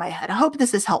top of my head. I hope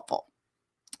this is helpful.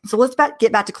 So let's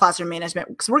get back to classroom management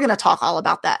because we're going to talk all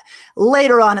about that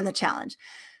later on in the challenge.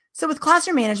 So with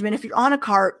classroom management, if you're on a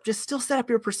cart, just still set up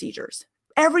your procedures.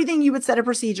 Everything you would set a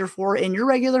procedure for in your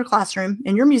regular classroom,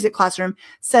 in your music classroom,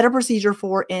 set a procedure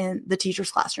for in the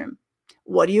teacher's classroom.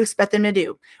 What do you expect them to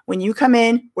do? When you come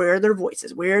in, where are their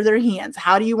voices? Where are their hands?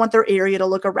 How do you want their area to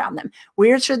look around them?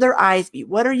 Where should their eyes be?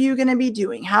 What are you going to be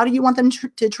doing? How do you want them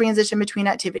to transition between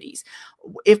activities?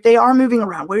 If they are moving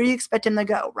around, where do you expect them to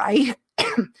go, right?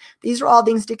 These are all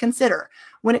things to consider.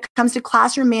 When it comes to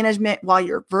classroom management while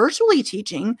you're virtually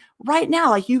teaching, right now,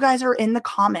 like you guys are in the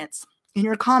comments and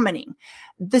you're commenting.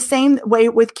 The same way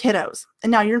with kiddos.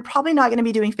 And now you're probably not going to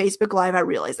be doing Facebook Live. I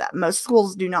realize that. Most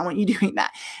schools do not want you doing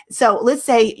that. So let's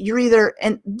say you're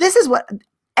and this is what,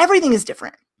 everything is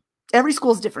different. Every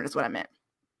school is different is what I meant.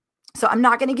 So I'm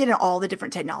not going to get into all the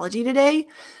different technology today,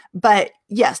 but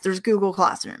yes, there's Google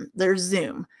Classroom, there's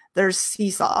Zoom, there's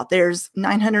Seesaw, there's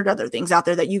 900 other things out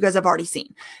there that you guys have already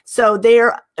seen. So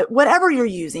whatever you're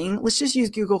using, let's just use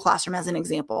Google Classroom as an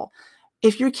example.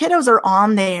 If your kiddos are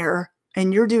on there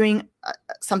and you're doing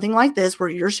something like this where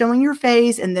you're showing your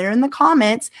face and they're in the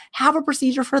comments, have a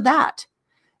procedure for that.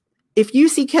 If you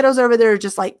see kiddos over there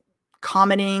just like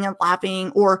commenting and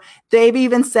laughing, or they've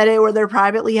even said it where they're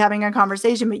privately having a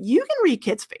conversation, but you can read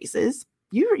kids' faces.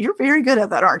 You're very good at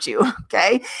that, aren't you?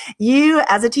 Okay. You,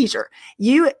 as a teacher,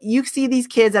 you see these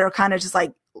kids that are kind of just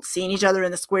like seeing each other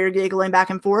in the square, giggling back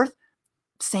and forth.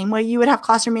 Same way you would have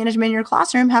classroom management in your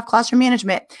classroom, have classroom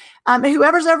management.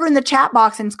 Whoever's over in the chat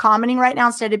box and is commenting right now,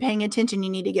 instead of paying attention, you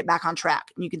need to get back on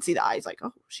track. And you can see the eyes like,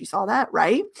 oh, she saw that,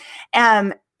 right?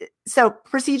 So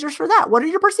procedures for that. What are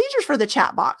your procedures for the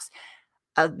chat box?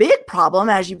 A big problem,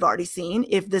 as you've already seen,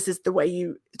 if this is the way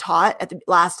you taught at the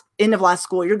end of last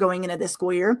school year, going into this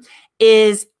school year,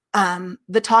 is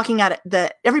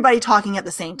everybody talking at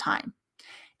the same time.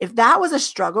 If that was a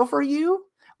struggle for you,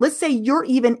 let's say you're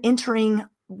even entering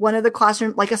one of the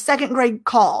classroom, like a second grade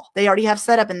call, they already have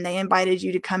set up and they invited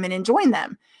you to come in and join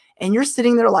them. And you're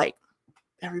sitting there like,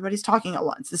 everybody's talking at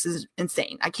once. This is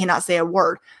insane. I cannot say a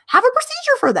word. Have a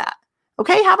procedure for that.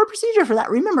 Okay, have a procedure for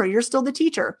that. Remember, you're still the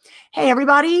teacher. Hey,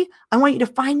 everybody, I want you to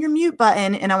find your mute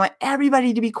button and I want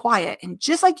everybody to be quiet. And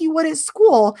just like you would at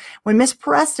school, when Miss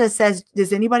Peresta says,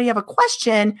 does anybody have a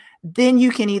question? Then you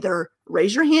can either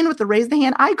raise your hand with the raise the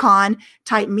hand icon,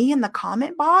 type me in the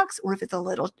comment box, or if it's a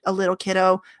little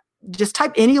kiddo, just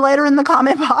type any letter in the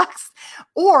comment box,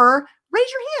 or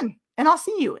raise your hand and I'll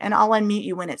see you and I'll unmute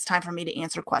you when it's time for me to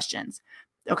answer questions.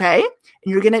 Okay. And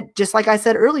you're going to, just like I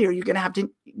said earlier, you're going to have to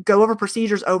go over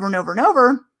procedures over and over and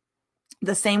over.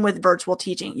 The same with virtual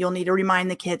teaching. You'll need to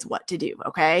remind the kids what to do.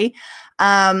 Okay.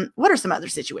 What are some other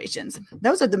situations?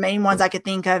 Those are the main ones I could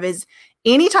think of. Is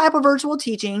any type of virtual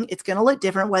teaching. It's going to look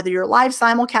different, whether you're live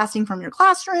simulcasting from your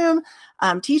classroom,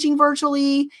 teaching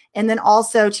virtually, and then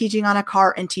also teaching on a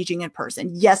cart and teaching in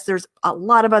person. Yes, there's a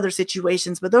lot of other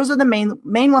situations, but those are the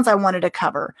main ones I wanted to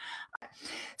cover.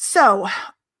 So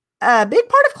a big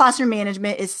part of classroom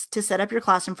management is to set up your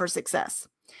classroom for success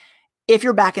if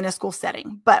you're back in a school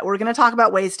setting. But we're going to talk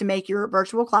about ways to make your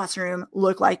virtual classroom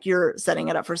look like you're setting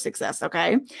it up for success,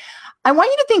 okay? I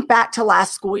want you to think back to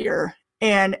last school year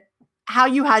and how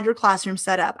you had your classroom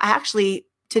set up. I actually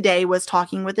today was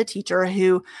talking with a teacher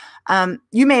who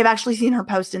you may have actually seen her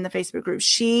post in the Facebook group.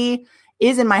 She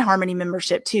is in my Harmony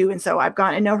membership too. And so I've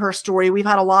gotten to know her story. We've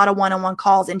had a lot of one-on-one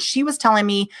calls, and she was telling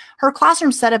me her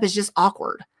classroom setup is just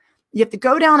awkward. You have to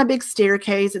go down a big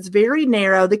staircase. It's very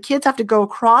narrow. The kids have to go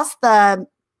across the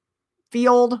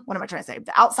field. What am I trying to say?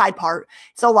 The outside part.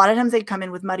 So a lot of times they come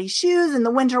in with muddy shoes in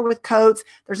the winter with coats.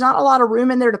 There's not a lot of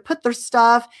room in there to put their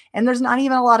stuff. And there's not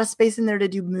even a lot of space in there to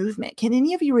do movement. Can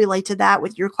any of you relate to that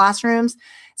with your classrooms?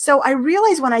 So I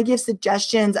realize when I give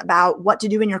suggestions about what to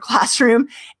do in your classroom,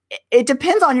 it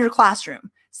depends on your classroom.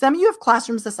 Some of you have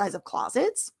classrooms the size of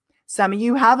closets. Some of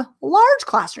you have large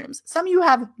classrooms. Some of you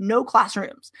have no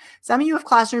classrooms. Some of you have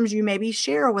classrooms you maybe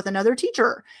share with another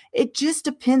teacher. It just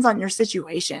depends on your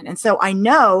situation. And so I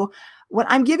know when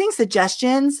I'm giving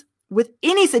suggestions, with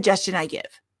any suggestion I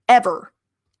give, ever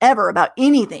about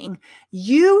anything,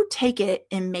 you take it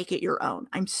and make it your own.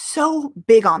 I'm so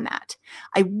big on that.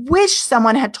 I wish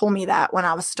someone had told me that when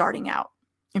I was starting out.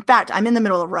 In fact, I'm in the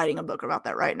middle of writing a book about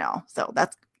that right now. So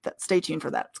stay tuned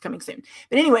for that. It's coming soon.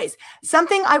 But anyways,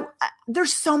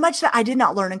 there's so much that I did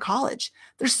not learn in college.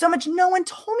 There's so much no one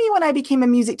told me when I became a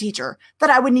music teacher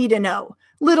that I would need to know.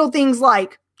 Little things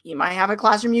like you might have a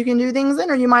classroom you can do things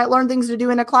in, or you might learn things to do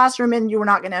in a classroom and you're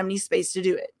not going to have any space to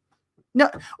do it.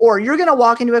 No, or you're going to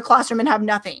walk into a classroom and have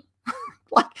nothing.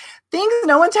 Like things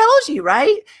no one tells you,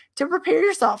 right? To prepare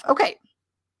yourself. Okay.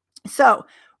 So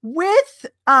with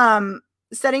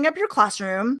setting up your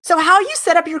classroom. So how you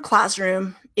set up your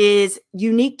classroom is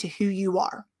unique to who you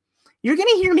are. You're going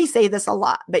to hear me say this a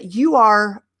lot, but you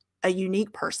are a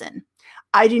unique person.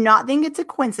 I do not think it's a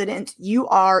coincidence you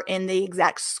are in the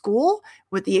exact school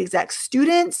with the exact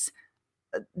students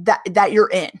that you're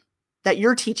in, that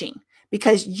you're teaching,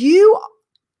 because the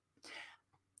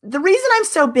reason I'm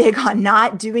so big on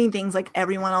not doing things like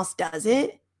everyone else does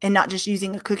it and not just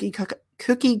using a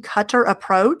cookie cutter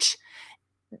approach,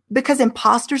 because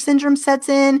imposter syndrome sets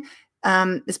in.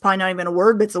 It's probably not even a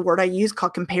word, but it's a word I use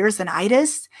called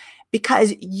comparisonitis,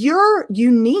 because you're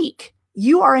unique.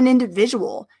 You are an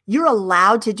individual. You're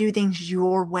allowed to do things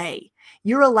your way.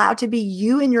 You're allowed to be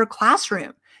you in your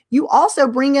classroom. You also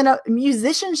bring in a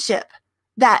musicianship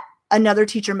that another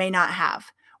teacher may not have.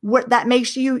 That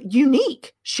makes you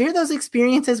unique. Share those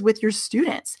experiences with your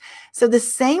students. So the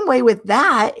same way with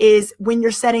that is when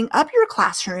you're setting up your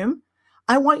classroom,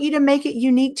 I want you to make it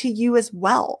unique to you as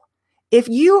well. If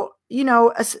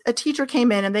a teacher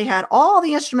came in and they had all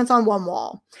the instruments on one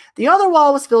wall, the other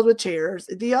wall was filled with chairs,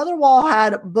 the other wall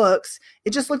had books,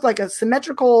 it just looked like a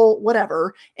symmetrical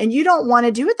whatever, and you don't want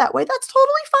to do it that way, that's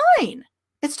totally fine.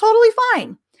 It's totally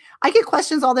fine. I get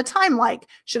questions all the time like,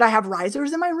 should I have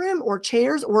risers in my room or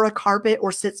chairs or a carpet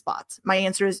or sit spots? My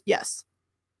answer is yes.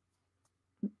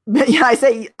 Yeah, I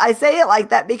say it like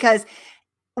that because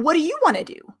what do you want to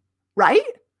do? Right?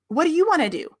 What do you want to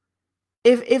do?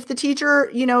 If the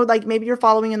teacher, like maybe you're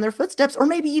following in their footsteps, or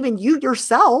maybe even you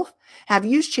yourself have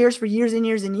used chairs for years and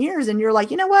years and years, and you're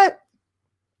like, you know what?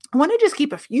 I want to just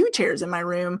keep a few chairs in my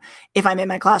room if I'm in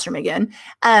my classroom again.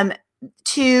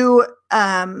 To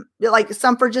like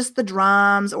some for just the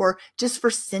drums, or just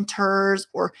for centers,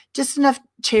 or just enough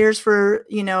chairs for,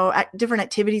 different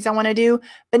activities I want to do,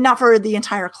 but not for the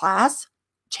entire class.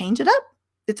 Change it up.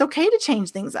 It's okay to change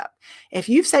things up. If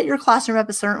you've set your classroom up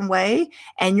a certain way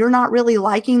and you're not really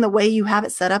liking the way you have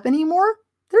it set up anymore,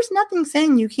 there's nothing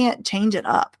saying you can't change it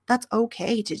up. That's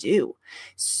okay to do.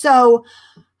 So,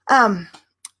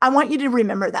 I want you to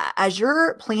remember that as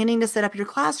you're planning to set up your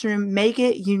classroom, make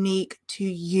it unique to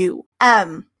you.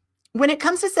 When it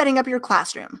comes to setting up your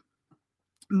classroom,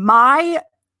 I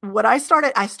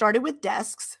started with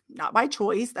desks, not by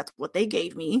choice. That's what they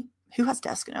gave me. Who has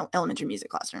desks in elementary music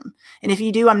classroom? And if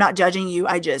you do, I'm not judging you.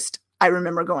 I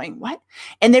remember going, what?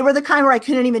 And they were the kind where I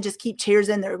couldn't even just keep chairs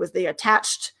in. There was the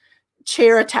attached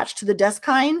chair attached to the desk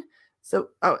kind. So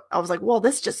I was like, well,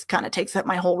 this just kind of takes up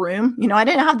my whole room. I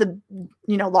didn't have the,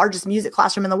 largest music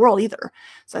classroom in the world either.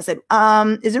 So I said,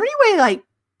 is there any way like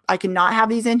I could not have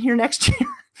these in here next year?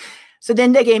 So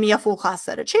then they gave me a full class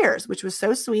set of chairs, which was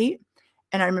so sweet.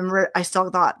 And I remember I still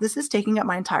thought, this is taking up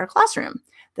my entire classroom.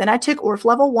 Then I took ORF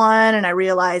level 1 and I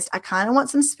realized I kind of want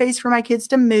some space for my kids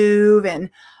to move. And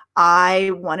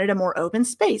I wanted a more open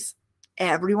space.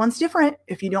 Everyone's different.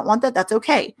 If you don't want that, that's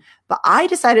okay. But I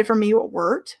decided for me what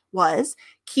worked was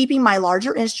keeping my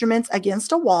larger instruments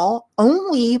against a wall,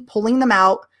 only pulling them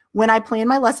out when I planned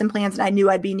my lesson plans and I knew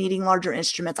I'd be needing larger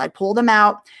instruments. I'd pull them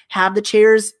out, have the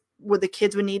chairs where the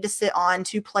kids would need to sit on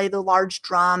to play the large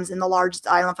drums and the large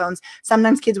xylophones.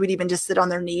 Sometimes kids would even just sit on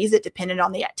their knees. It depended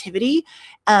on the activity.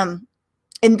 And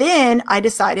then I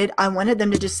decided I wanted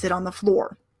them to just sit on the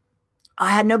floor. I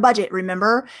had no budget,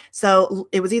 remember? So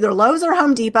it was either Lowe's or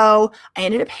Home Depot. I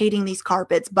ended up hating these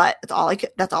carpets, but that's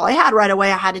all I had right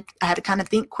away. I had to kind of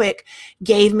think quick.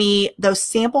 Gave me those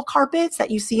sample carpets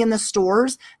that you see in the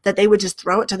stores that they would just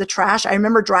throw it to the trash. I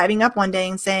remember driving up one day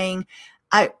and saying,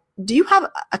 do you have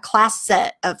a class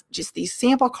set of just these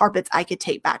sample carpets I could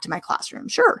take back to my classroom?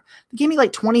 Sure. They gave me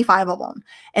like 25 of them.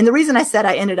 And the reason I said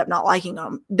I ended up not liking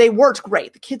them, they worked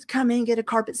great. The kids come in, get a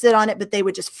carpet, sit on it, but they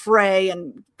would just fray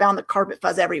and found the carpet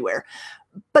fuzz everywhere.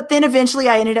 But then eventually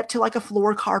I ended up to like a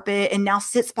floor carpet, and now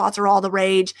sit spots are all the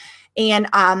rage. And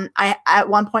I at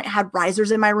one point had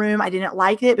risers in my room. I didn't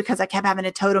like it because I kept having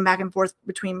to tote them back and forth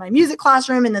between my music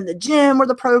classroom and then the gym where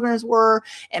the programs were,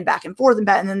 and back and forth, and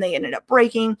then they ended up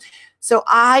breaking. So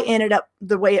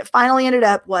the way it finally ended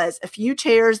up was a few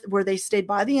chairs where they stayed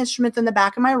by the instruments in the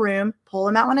back of my room, pull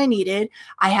them out when I needed.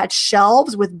 I had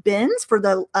shelves with bins for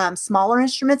the smaller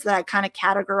instruments that I kind of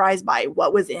categorized by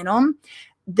what was in them.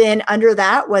 Then under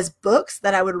that was books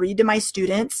that I would read to my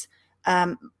students.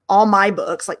 All my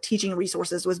books, like teaching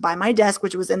resources, was by my desk,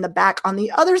 which was in the back on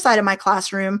the other side of my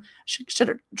classroom. Should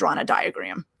have drawn a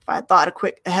diagram. If I had thought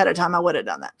ahead of time, I would have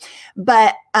done that.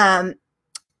 But, and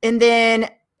then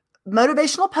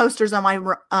motivational posters on my,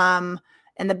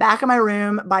 in the back of my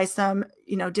room by some,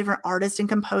 different artists and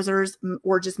composers,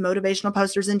 or just motivational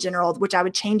posters in general, which I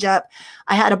would change up.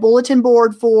 I had a bulletin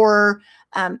board for,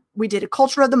 we did a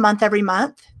culture of the month every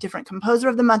month, different composer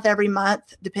of the month every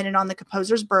month, depending on the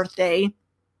composer's birthday.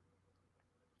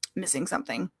 Missing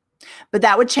something, but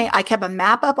that would change. I kept a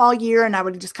map up all year, and I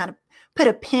would just kind of put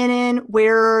a pin in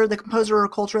where the composer or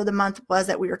culture of the month was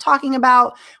that we were talking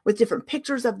about, with different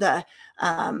pictures of the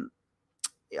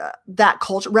that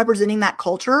culture, representing that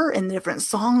culture, and the different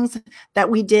songs that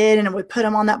we did, and I would put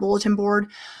them on that bulletin board.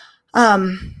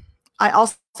 I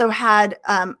also had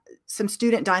some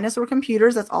student dinosaur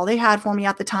computers. That's all they had for me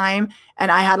at the time,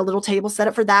 and I had a little table set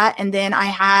up for that. And then I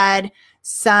had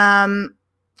some,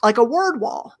 like a word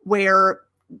wall where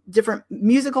different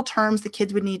musical terms the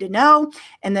kids would need to know.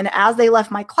 And then as they left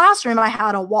my classroom, I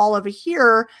had a wall over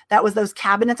here that was those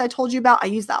cabinets I told you about. I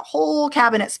used that whole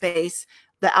cabinet space,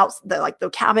 the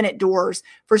cabinet doors,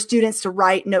 for students to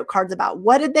write note cards about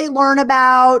what did they learn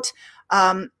about.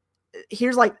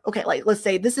 Here's let's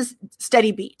say this is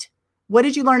steady beat. What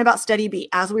did you learn about steady beat?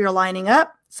 As we were lining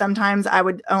up, sometimes I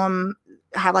would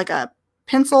have like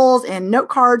pencils and note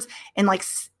cards and like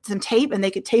some tape, and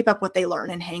they could tape up what they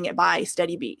learned and hang it by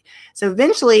steady beat. So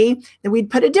eventually then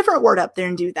we'd put a different word up there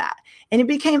and do that. And it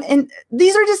became, and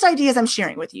these are just ideas I'm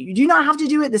sharing with you. You do not have to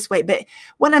do it this way. But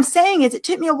what I'm saying is it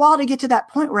took me a while to get to that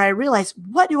point where I realized,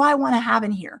 what do I want to have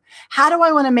in here? How do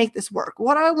I want to make this work?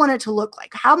 What do I want it to look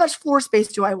like? How much floor space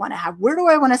do I want to have? Where do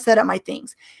I want to set up my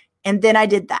things? And then I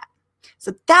did that.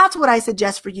 So that's what I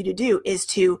suggest for you to do, is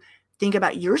to think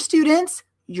about your students,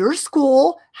 your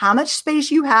school, how much space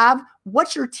you have,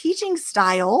 what's your teaching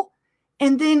style,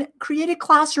 and then create a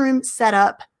classroom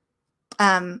setup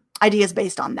ideas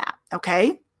based on that,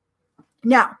 okay?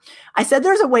 Now, I said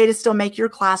there's a way to still make your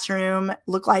classroom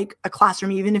look like a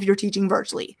classroom even if you're teaching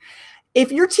virtually.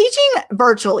 If you're teaching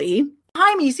virtually,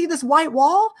 behind me, you see this white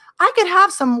wall? I could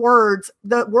have some words,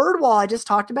 the word wall I just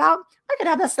talked about, I could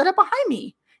have that set up behind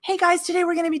me. Hey guys, today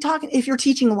we're going to be talking, if you're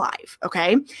teaching live,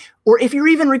 okay? Or if you're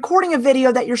even recording a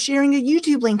video that you're sharing a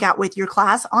YouTube link out with your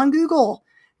class on Google.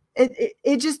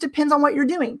 It just depends on what you're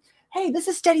doing. Hey, this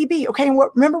is Steady B, okay? And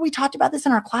remember we talked about this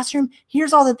in our classroom?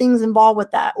 Here's all the things involved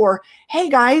with that. Or, hey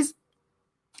guys,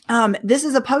 this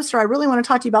is a poster. I really want to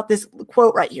talk to you about this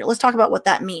quote right here. Let's talk about what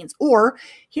that means. Or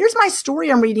here's my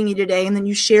story I'm reading you today. And then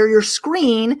you share your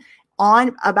screen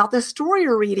on about the story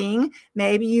you're reading.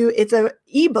 Maybe it's an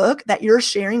ebook that you're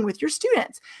sharing with your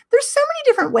students. There's so many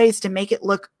different ways to make it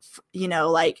look,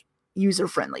 like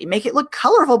user-friendly. Make it look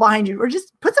colorful behind you, or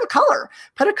just put some color.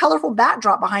 Put a colorful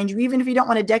backdrop behind you, even if you don't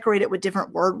want to decorate it with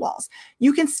different word walls.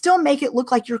 You can still make it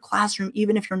look like your classroom,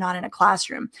 even if you're not in a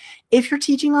classroom. If you're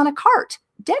teaching on a cart,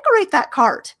 decorate that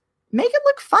cart. Make it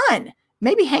look fun.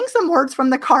 Maybe hang some words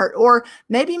from the cart, or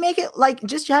maybe make it like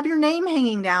just have your name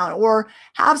hanging down, or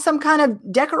have some kind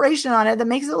of decoration on it that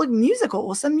makes it look musical,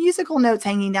 with some musical notes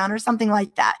hanging down or something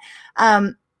like that.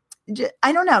 I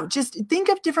don't know. Just think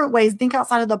of different ways. Think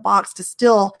outside of the box to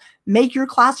still make your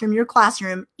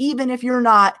classroom, even if you're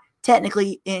not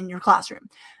technically in your classroom.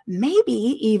 Maybe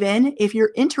even if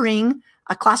you're entering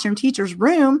a classroom teacher's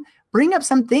room, bring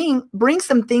some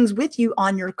things with you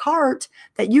on your cart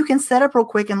that you can set up real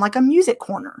quick in like a music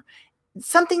corner.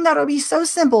 Something that'll be so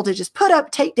simple to just put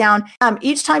up, take down.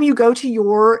 Each time you go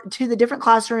to the different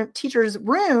classroom teachers'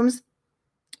 rooms,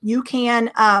 you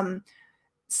can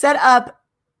set up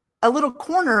a little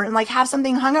corner and like have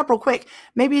something hung up real quick.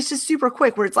 Maybe it's just super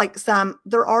quick where it's like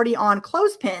they're already on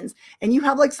clothespins, and you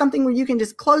have like something where you can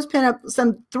just clothespin up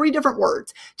 3 different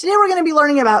words. Today we're going to be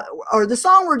learning about, or the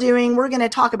song we're going to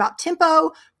talk about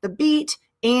tempo, the beat,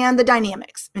 and the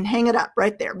dynamics, and hang it up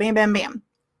right there. Bam, bam, bam.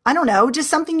 I don't know, just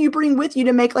something you bring with you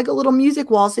to make like a little music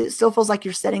wall so it still feels like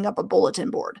you're setting up a bulletin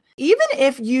board. Even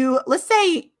if let's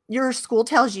say your school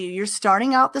tells you you're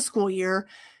starting out the school year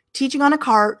teaching on a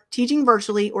cart, teaching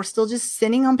virtually, or still just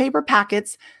sending on paper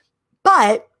packets.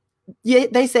 But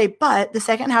they say, but the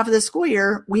second half of the school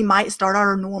year, we might start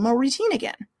our normal routine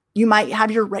again. You might have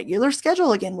your regular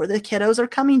schedule again where the kiddos are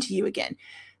coming to you again.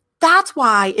 That's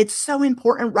why it's so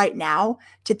important right now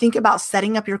to think about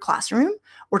setting up your classroom,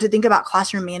 or to think about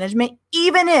classroom management,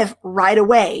 even if right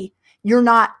away you're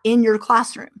not in your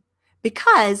classroom.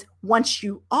 Because once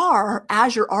you are,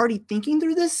 as you're already thinking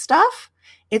through this stuff,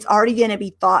 it's already going to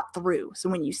be thought through. So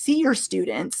when you see your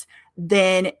students,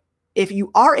 then if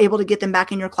you are able to get them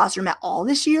back in your classroom at all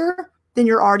this year, then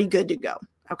you're already good to go.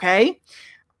 Okay.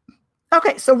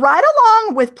 Okay. So right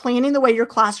along with planning the way your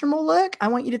classroom will look, I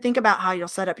want you to think about how you'll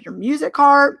set up your music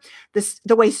cart,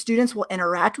 the way students will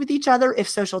interact with each other if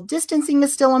social distancing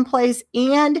is still in place,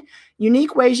 and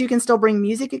unique ways you can still bring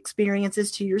music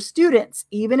experiences to your students,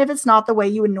 even if it's not the way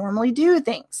you would normally do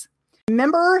things.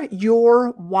 Remember your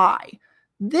why.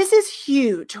 This is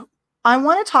huge. I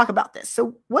want to talk about this.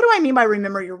 So what do I mean by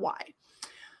remember your why?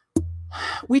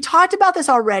 We talked about this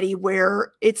already,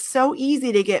 where it's so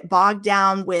easy to get bogged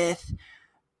down with,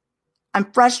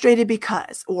 I'm frustrated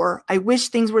because, or I wish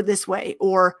things were this way,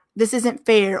 or this isn't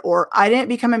fair, or I didn't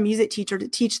become a music teacher to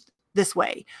teach this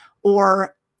way,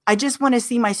 or I just want to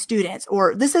see my students,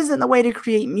 or this isn't the way to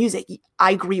create music.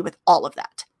 I agree with all of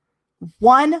that.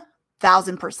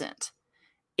 1000%.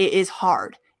 It is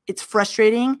hard. It's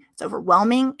frustrating. It's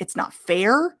overwhelming. It's not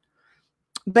fair.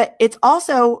 But it's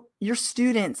also, your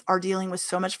students are dealing with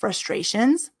so much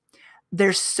frustrations.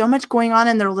 There's so much going on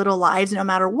in their little lives, no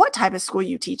matter what type of school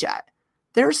you teach at.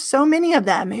 There's so many of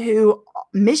them who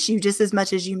miss you just as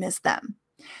much as you miss them.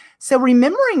 So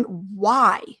remembering,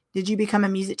 why did you become a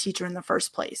music teacher in the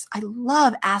first place? I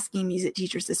love asking music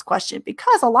teachers this question,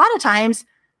 because a lot of times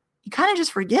you kind of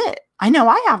just forget. I know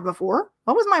I have before.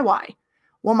 What was my why?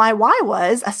 Well, my why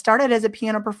was, I started as a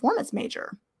piano performance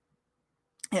major.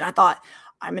 And I thought,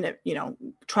 I'm going to,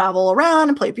 travel around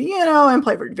and play piano and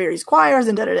play for various choirs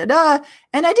and da-da-da-da.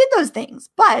 And I did those things.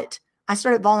 But I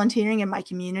started volunteering in my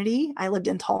community. I lived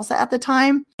in Tulsa at the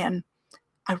time. And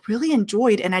I really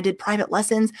enjoyed, and I did private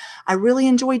lessons. I really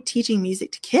enjoyed teaching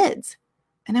music to kids.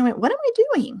 And I went, what am I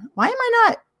doing? Why am I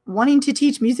not wanting to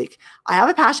teach music? I have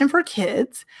a passion for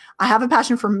kids. I have a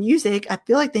passion for music. I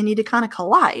feel like they need to kind of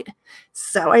collide.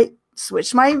 So I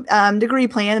switched my degree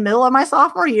plan in the middle of my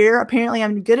sophomore year. Apparently,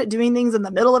 I'm good at doing things in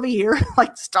the middle of a year,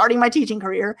 like starting my teaching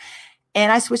career.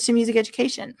 And I switched to music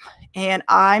education. And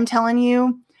I'm telling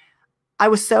you, I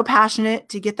was so passionate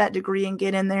to get that degree and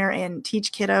get in there and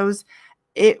teach kiddos.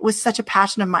 It was such a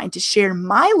passion of mine to share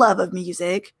my love of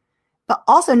music, but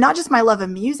also not just my love of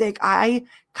music. I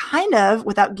kind of,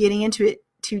 without getting into it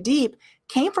too deep,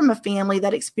 came from a family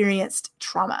that experienced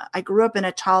trauma. I grew up in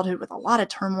a childhood with a lot of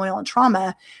turmoil and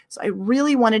trauma. So I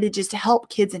really wanted to just help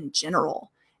kids in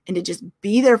general and to just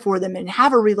be there for them and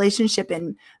have a relationship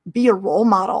and be a role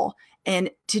model and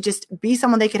to just be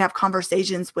someone they could have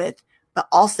conversations with, but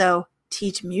also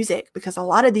teach music, because a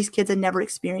lot of these kids had never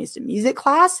experienced a music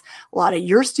class. A lot of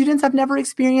your students have never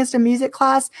experienced a music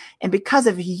class. And because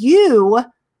of you,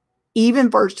 even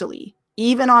virtually,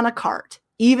 even on a cart,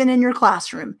 even in your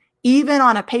classroom, even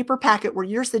on a paper packet where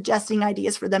you're suggesting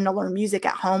ideas for them to learn music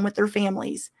at home with their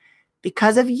families,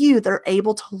 because of you, they're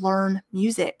able to learn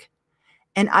music.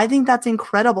 And I think that's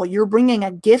incredible. You're bringing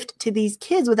a gift to these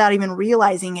kids without even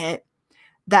realizing it,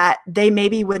 that they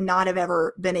maybe would not have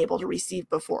ever been able to receive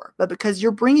before. But because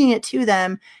you're bringing it to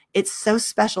them, it's so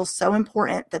special, so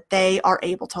important that they are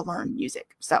able to learn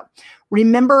music. So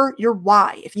remember your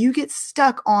why. If you get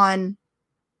stuck on,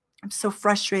 I'm so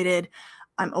frustrated,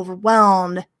 I'm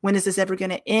overwhelmed, when is this ever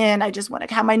going to end? I just want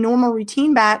to have my normal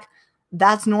routine back.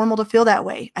 That's normal to feel that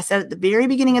way. I said at the very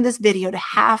beginning of this video to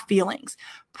have feelings,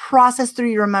 process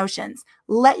through your emotions,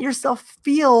 let yourself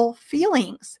feel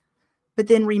feelings. But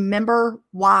then remember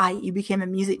why you became a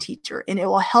music teacher, and it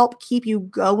will help keep you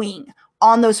going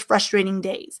on those frustrating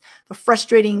days, the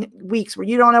frustrating weeks where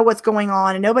you don't know what's going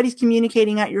on and nobody's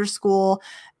communicating at your school.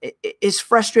 It is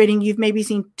frustrating. You've maybe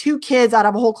seen 2 kids out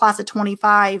of a whole class of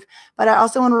 25, but I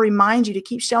also want to remind you to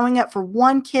keep showing up for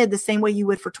one kid the same way you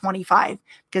would for 25,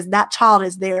 because that child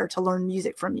is there to learn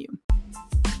music from you.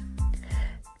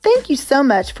 Thank you so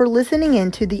much for listening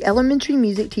in to the Elementary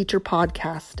Music Teacher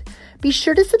Podcast. Be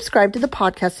sure to subscribe to the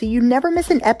podcast so you never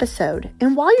miss an episode.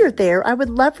 And while you're there, I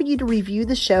would love for you to review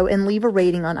the show and leave a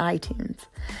rating on iTunes.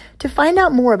 To find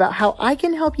out more about how I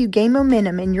can help you gain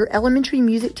momentum in your elementary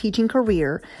music teaching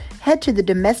career, head to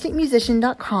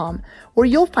thedomesticmusician.com, where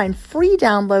you'll find free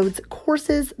downloads,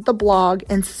 courses, the blog,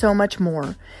 and so much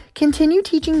more. Continue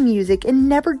teaching music and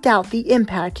never doubt the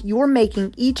impact you're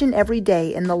making each and every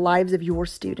day in the lives of your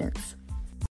students.